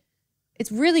say.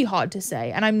 It's really hard to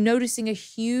say. And I'm noticing a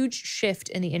huge shift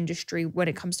in the industry when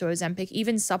it comes to Ozempic.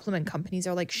 Even supplement companies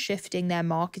are like shifting their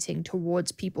marketing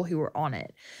towards people who are on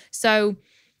it. So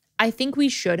I think we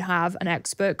should have an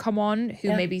expert come on who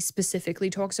maybe specifically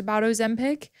talks about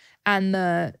Ozempic and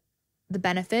the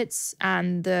benefits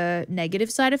and the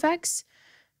negative side effects.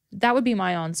 That would be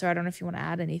my answer. I don't know if you want to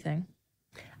add anything.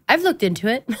 I've looked into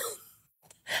it.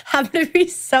 I'm going to be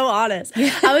so honest.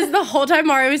 The whole time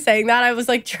Mario was saying that, I was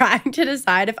like trying to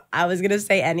decide if I was going to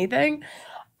say anything.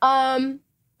 I'm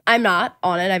not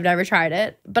on it. I've never tried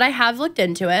it, but I have looked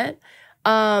into it.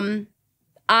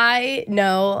 I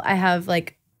know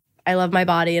I love my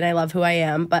body and I love who I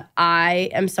am, but I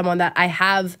am someone that I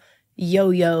have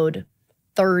yo-yoed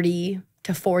 30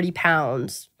 to 40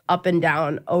 pounds up and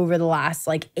down over the last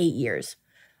 8 years.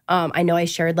 I know I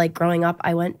shared growing up,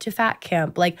 I went to fat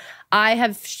camp. I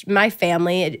have my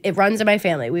family, it runs in my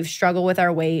family. We've struggled with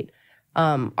our weight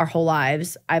our whole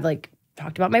lives. I've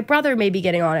talked about my brother maybe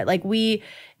getting on it.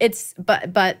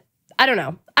 But I don't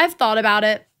know. I've thought about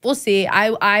it. We'll see.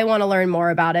 I want to learn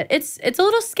more about it. It's a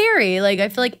little scary. I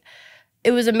feel like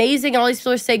it was amazing and all these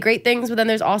people say great things, but then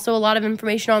there's also a lot of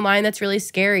information online that's really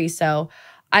scary. So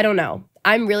I don't know.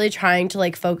 I'm really trying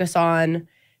to focus on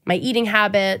my eating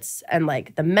habits and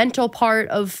the mental part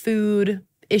of food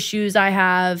issues I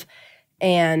have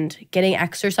and getting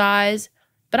exercise.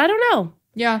 But I don't know.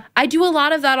 Yeah. I do a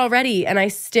lot of that already and I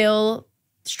still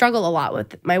struggle a lot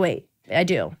with my weight. I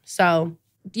do. So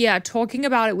yeah, talking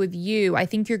about it with you, I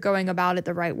think you're going about it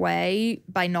the right way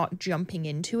by not jumping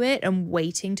into it and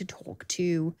waiting to talk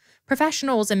to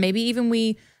professionals. And maybe even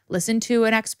we listen to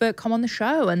an expert come on the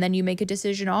show and then you make a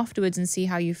decision afterwards and see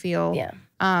how you feel. Yeah.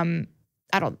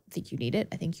 I don't think you need it.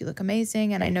 I think you look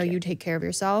amazing and I know you take care of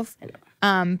yourself. I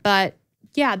know. But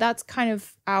yeah, that's kind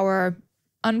of our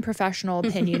unprofessional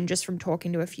opinion just from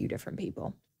talking to a few different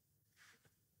people.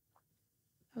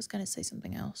 I was going to say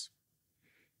something else.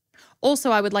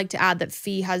 Also, I would like to add that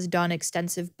Fee has done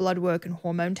extensive blood work and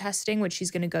hormone testing, which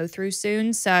she's going to go through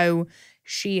soon. So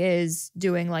she is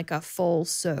doing a full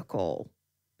circle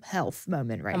health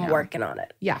moment right now. I'm working on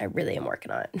it. Yeah. I really am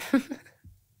working on it.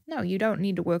 No, you don't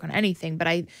need to work on anything, but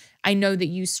I know that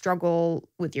you struggle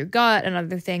with your gut and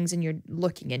other things and you're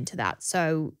looking into that.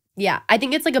 So Yeah, I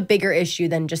think it's like a bigger issue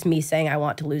than just me saying I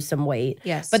want to lose some weight.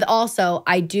 Yes. But also,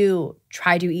 I do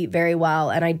try to eat very well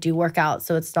and I do work out.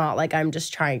 So it's not like I'm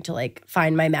just trying to like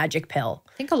find my magic pill.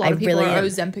 I think a lot of people really are am.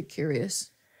 Ozempic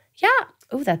curious. Yeah.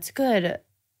 Oh, that's a good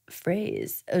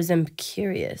phrase. Ozempic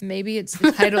curious. Maybe it's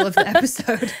the title of the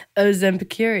episode. Ozempic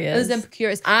curious. Ozempic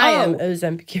curious. I am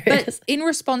Ozempic curious. But in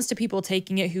response to people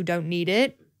taking it who don't need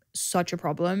it, such a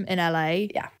problem in LA.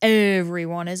 Yeah.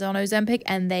 Everyone is on Ozempic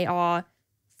and they are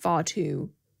far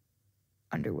too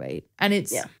underweight. And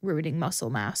it's ruining muscle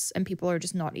mass and people are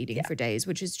just not eating for days,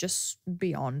 which is just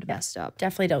beyond messed up.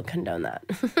 Definitely don't condone that.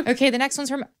 Okay, the next one's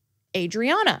from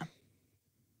Adriana.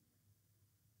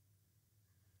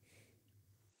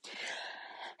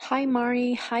 Hi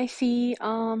Mari, hi Fee.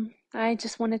 I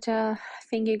just wanted to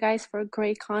thank you guys for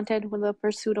great content with the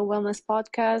Pursuit of Wellness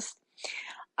podcast.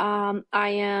 I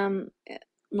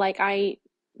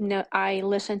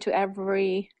listen to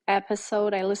every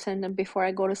episode. I listen before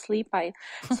I go to sleep. I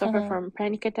suffer from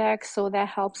panic attacks, so that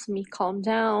helps me calm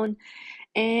down.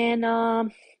 And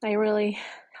I really,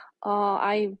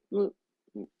 I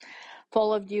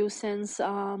followed you since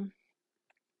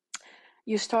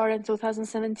you started in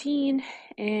 2017,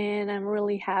 and I'm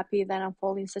really happy that I'm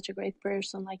following such a great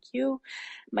person like you.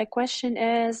 My question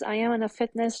is, I am on a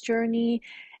fitness journey,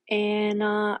 and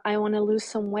I want to lose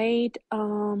some weight.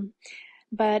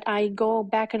 But I go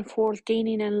back and forth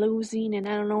gaining and losing, and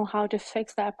I don't know how to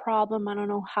fix that problem. I don't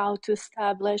know how to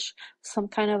establish some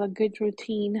kind of a good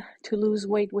routine to lose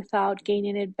weight without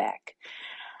gaining it back.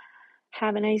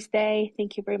 Have a nice day.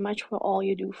 Thank you very much for all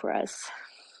you do for us.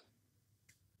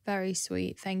 Very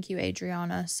sweet. Thank you,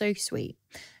 Adriana. So sweet.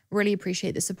 Really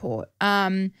appreciate the support.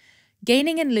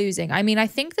 Gaining and losing. I mean, I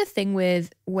think the thing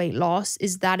with weight loss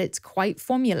is that it's quite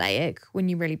formulaic when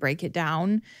you really break it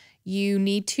down. You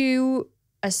need to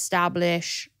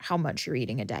establish how much you're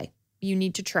eating a day. You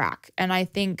need to track. And I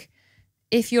think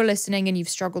if you're listening and you've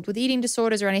struggled with eating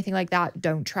disorders or anything like that,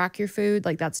 don't track your food.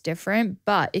 Like, that's different.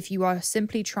 But if you are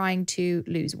simply trying to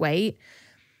lose weight,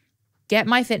 get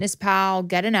MyFitnessPal,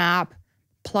 get an app,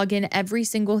 plug in every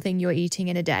single thing you're eating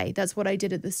in a day. That's what I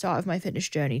did at the start of my fitness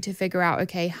journey to figure out,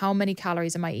 okay, how many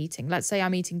calories am I eating? Let's say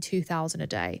I'm eating 2,000 a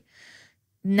day.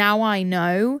 Now I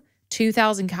know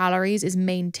 2,000 calories is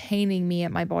maintaining me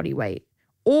at my body weight,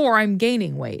 or I'm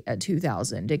gaining weight at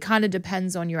 2,000. It kind of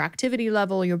depends on your activity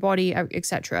level, your body,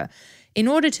 etc. In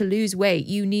order to lose weight,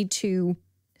 you need to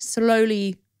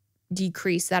slowly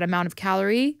decrease that amount of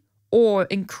calorie or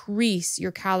increase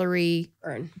your calorie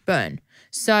burn.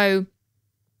 So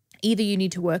either you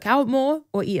need to work out more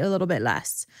or eat a little bit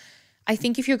less. I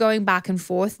think if you're going back and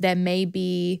forth, there may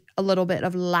be a little bit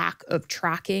of lack of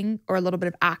tracking or a little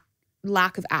bit of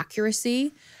lack of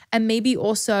accuracy, and maybe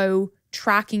also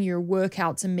tracking your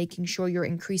workouts and making sure you're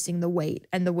increasing the weight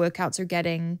and the workouts are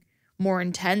getting more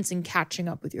intense and catching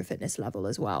up with your fitness level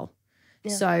as well.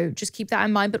 Yeah. So just keep that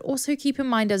in mind, but also keep in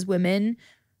mind as women,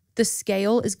 the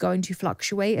scale is going to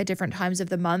fluctuate at different times of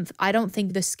the month. I don't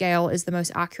think the scale is the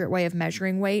most accurate way of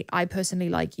measuring weight. I personally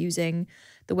like using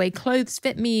the way clothes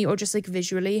fit me or just like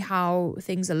visually how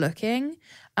things are looking.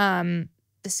 The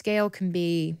scale can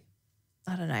be,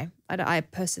 I don't know. I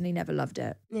personally never loved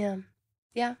it. Yeah.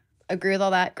 Yeah. Agree with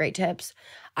all that. Great tips.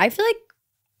 I feel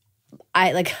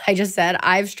like I just said,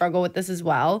 I've struggled with this as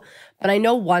well. But I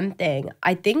know one thing.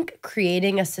 I think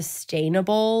creating a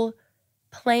sustainable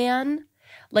plan,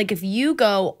 like if you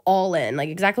go all in, like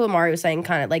exactly what Mari was saying,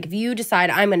 kind of like if you decide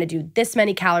I'm going to do this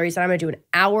many calories and I'm going to do an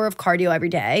hour of cardio every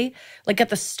day, like at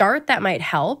the start that might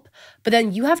help, but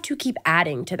then you have to keep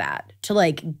adding to that to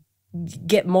like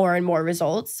get more and more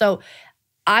results. So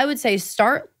I would say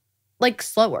start like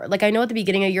slower. Like I know at the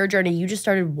beginning of your journey, you just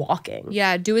started walking.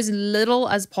 Yeah, do as little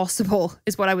as possible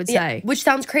is what I would say. Yeah, which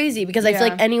sounds crazy because I feel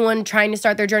like anyone trying to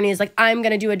start their journey is like, I'm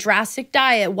going to do a drastic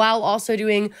diet while also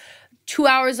doing 2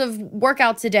 hours of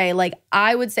workouts a day. Like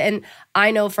I would say, and I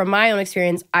know from my own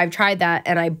experience, I've tried that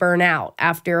and I burn out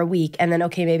after a week. And then,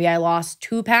 okay, maybe I lost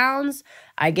 2 pounds.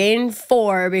 I gained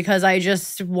 4 because I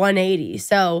just 180.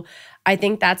 So I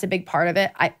think that's a big part of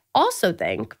it. I also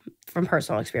think from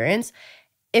personal experience,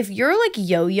 if you're like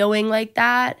yo-yoing like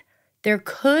that, there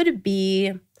could be,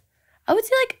 I would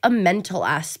say like a mental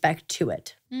aspect to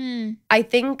it. I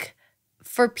think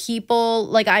for people,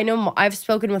 like I know I've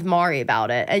spoken with Mari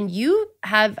about it, and you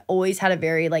have always had a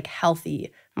very like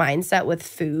healthy mindset with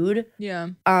food. Yeah.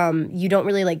 You don't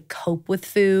really like cope with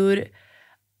food.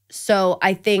 So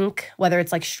I think whether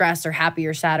it's like stress or happy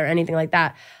or sad or anything like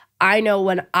that, I know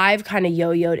when I've kind of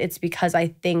yo-yoed, it's because I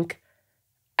think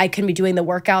I can be doing the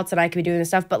workouts and I can be doing the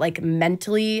stuff, but like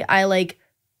mentally I like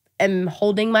am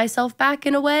holding myself back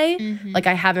in a way. Like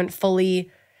I haven't fully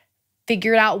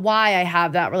figured out why I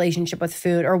have that relationship with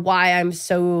food or why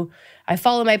I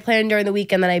follow my plan during the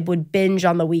week and then I would binge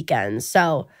on the weekends.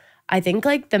 So I think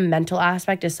like the mental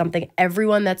aspect is something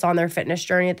everyone that's on their fitness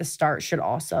journey at the start should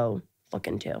also look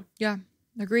into. Yeah,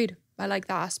 agreed. I like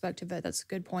that aspect of it. That's a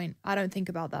good point. I don't think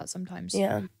about that sometimes.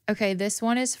 Yeah. Okay, this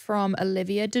one is from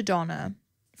Olivia Dodonna.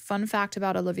 Fun fact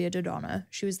about Olivia Dodonna.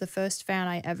 She was the first fan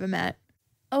I ever met.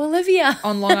 Oh, Olivia.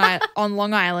 on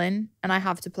Long Island. And I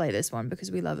have to play this one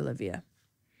because we love Olivia.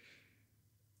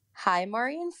 Hi,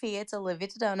 Mari and Fee. It's Olivia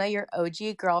Dodonna, your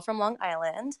OG girl from Long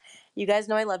Island. You guys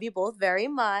know I love you both very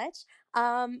much.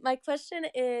 My question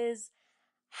is,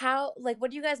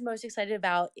 what are you guys most excited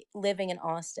about living in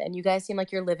Austin? You guys seem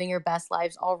like you're living your best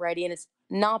lives already, and it's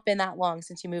not been that long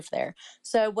since you moved there.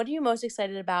 So what are you most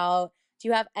excited about? Do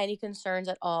you have any concerns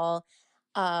at all?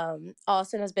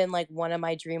 Austin has been like one of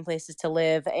my dream places to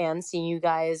live, and seeing you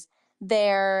guys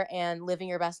there and living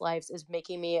your best lives is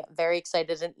making me very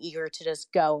excited and eager to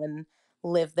just go and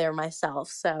live there myself.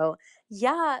 So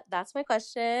yeah, that's my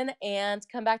question, and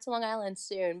come back to Long Island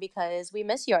soon because we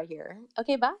miss you out here.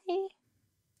 Okay, bye.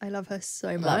 I love her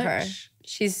so much. Love her.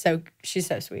 She's so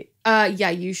sweet. Yeah,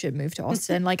 you should move to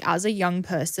Austin. Like as a young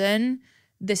person,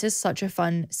 this is such a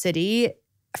fun city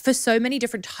for so many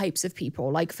different types of people.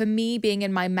 Like for me, being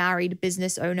in my married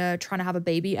business owner, trying to have a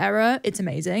baby era, it's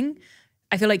amazing.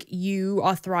 I feel like you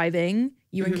are thriving.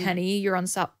 You and Kenny, you're on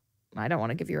I don't want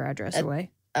to give your address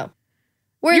away.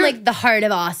 We're in like the heart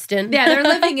of Austin. Yeah, they're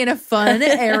living in a fun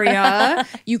area.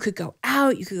 You could go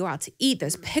out. You could go out to eat.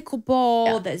 There's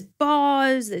pickleball. There's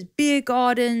bars. There's beer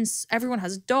gardens. Everyone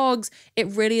has dogs. It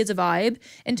really is a vibe.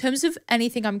 In terms of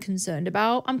anything I'm concerned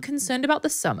about the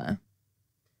summer.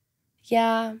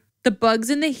 Yeah. The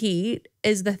bugs and the heat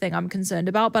is the thing I'm concerned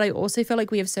about. But I also feel like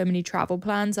we have so many travel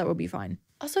plans that will be fine.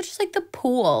 Also, just like the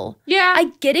pool. Yeah.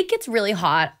 I get it gets really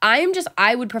hot.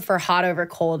 I would prefer hot over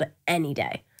cold any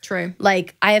day. True.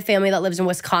 Like, I have family that lives in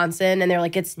Wisconsin, and they're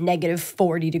like, it's negative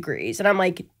 40 degrees. And I'm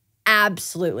like,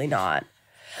 absolutely not.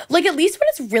 Like, at least when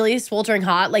it's really sweltering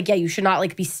hot, like, yeah, you should not,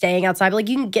 like, be staying outside. But, like,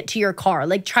 you can get to your car.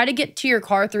 Like, try to get to your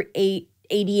car through 80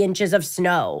 inches of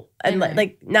snow. And,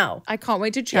 like, no. I can't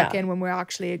wait to check in when we're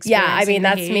actually experiencing Yeah, I mean,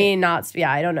 that's heat. me not,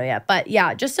 yeah, I don't know yet. But,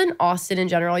 yeah, just in Austin in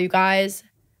general, you guys,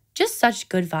 just such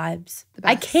good vibes.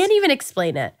 I can't even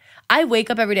explain it. I wake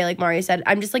up every day, like Mari said,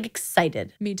 I'm just like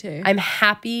excited. Me too. I'm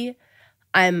happy.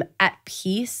 I'm at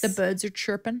peace. The birds are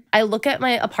chirping. I look at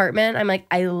my apartment. I'm like,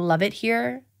 I love it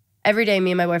here. Every day,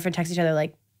 me and my boyfriend text each other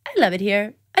like, I love it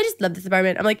here. I just love this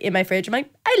apartment. I'm like in my fridge. I'm like,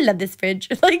 I love this fridge.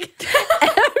 Like,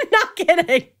 I'm not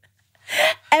kidding.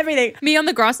 Everything. Me on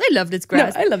the grass. I love this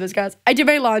grass. No, I love this grass. I did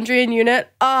my laundry in unit.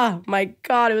 Oh my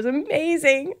God, it was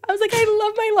amazing. I was like, I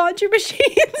love my laundry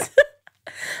machines.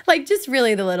 Like, just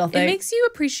really the little things. It makes you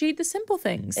appreciate the simple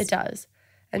things. It does.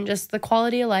 And just the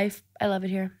quality of life. I love it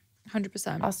here.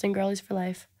 100%. Austin girlies for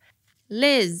life.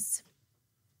 Liz.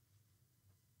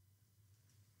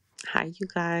 Hi, you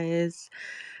guys.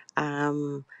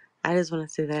 I just want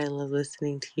to say that I love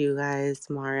listening to you guys.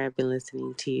 Mara, I've been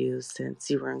listening to you since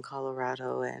you were in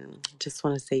Colorado, and just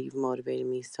want to say you've motivated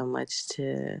me so much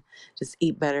to just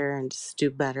eat better and just do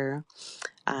better.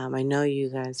 I know you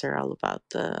guys are all about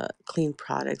the clean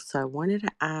products, so I wanted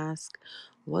to ask,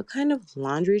 what kind of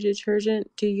laundry detergent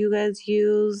do you guys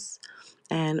use,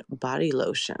 and body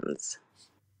lotions?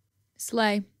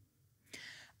 Slay.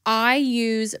 I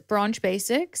use Branch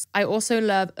Basics. I also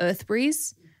love Earth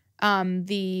Breeze,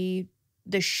 the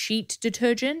sheet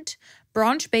detergent.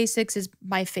 Branch Basics is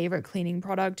my favorite cleaning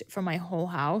product for my whole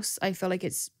house. I feel like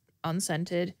it's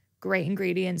unscented, great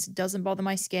ingredients, doesn't bother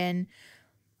my skin.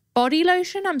 Body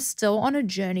lotion, I'm still on a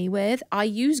journey with. I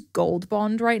use Gold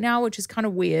Bond right now, which is kind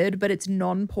of weird, but it's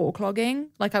non-pore clogging.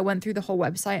 Like, I went through the whole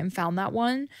website and found that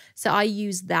one. So I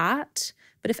use that.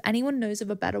 But if anyone knows of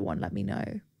a better one, let me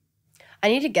know. I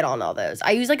need to get on all those.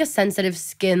 I use like a sensitive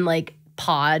skin like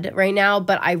pod right now,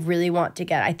 but I really want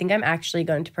to I think I'm actually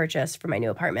going to purchase for my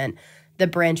new apartment the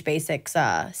Branch Basics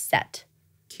set.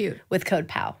 Cute. With code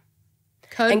POW.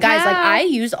 And guys, like, I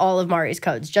use all of Mari's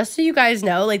codes. Just so you guys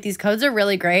know, like, these codes are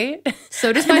really great.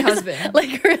 So does my husband.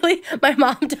 Like, really, my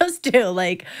mom does too.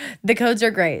 Like, the codes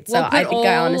are great. So I think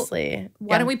I honestly.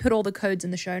 Why don't we put all the codes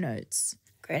in the show notes?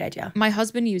 Great idea. My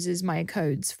husband uses my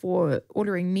codes for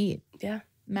ordering meat. Yeah.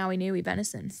 Maui Nui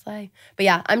venison. Slay. But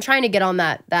yeah, I'm trying to get on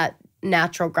that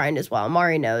natural grind as well.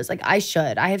 Mari knows. Like, I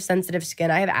should. I have sensitive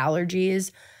skin. I have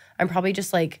allergies. I'm probably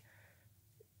just like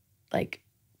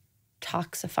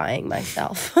toxifying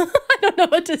myself. I don't know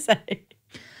what to say.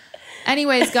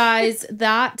 Anyways, guys,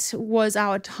 that was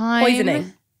our time.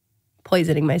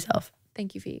 Poisoning myself.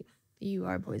 Thank you, Feet. You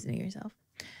are poisoning yourself.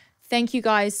 Thank you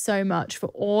guys so much for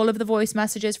all of the voice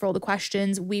messages, for all the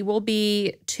questions. We will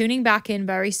be tuning back in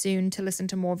very soon to listen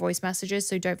to more voice messages,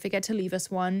 so don't forget to leave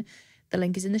us one. The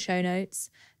link is in the show notes.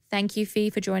 Thank you, Fee,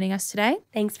 for joining us today.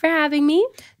 Thanks for having me.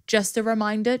 Just a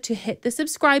reminder to hit the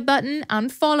subscribe button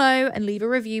and follow and leave a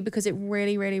review because it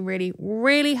really, really, really,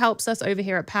 really helps us over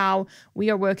here at POW. We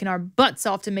are working our butts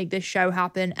off to make this show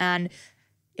happen, and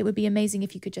it would be amazing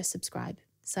if you could just subscribe.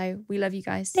 So we love you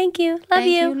guys. Thank you. Love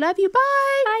you. Love you.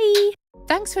 Bye. Bye.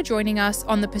 Thanks for joining us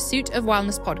on the Pursuit of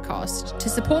Wellness podcast. To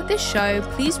support this show,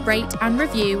 please rate and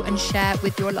review and share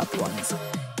with your loved ones.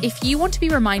 If you want to be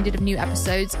reminded of new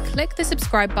episodes, click the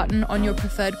subscribe button on your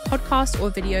preferred podcast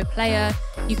or video player.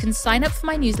 You can sign up for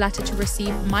my newsletter to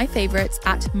receive my favorites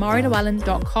at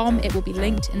marilewellyn.com. It will be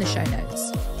linked in the show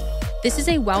notes. This is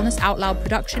a Wellness Out Loud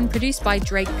production produced by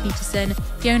Drake Peterson,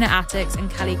 Fiona Attix,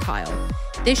 and Kelly Kyle.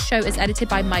 This show is edited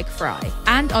by Mike Fry,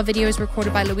 and our video is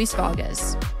recorded by Luis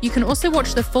Vargas. You can also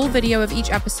watch the full video of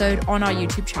each episode on our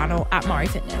YouTube channel at Mari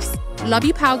Fitness. Love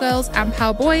you, POW girls and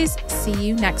POW boys. See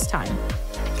you next time.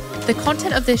 The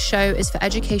content of this show is for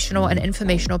educational and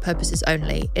informational purposes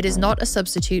only. It is not a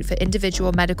substitute for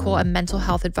individual medical and mental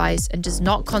health advice and does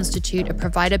not constitute a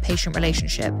provider-patient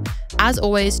relationship. As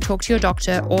always, talk to your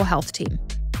doctor or health team.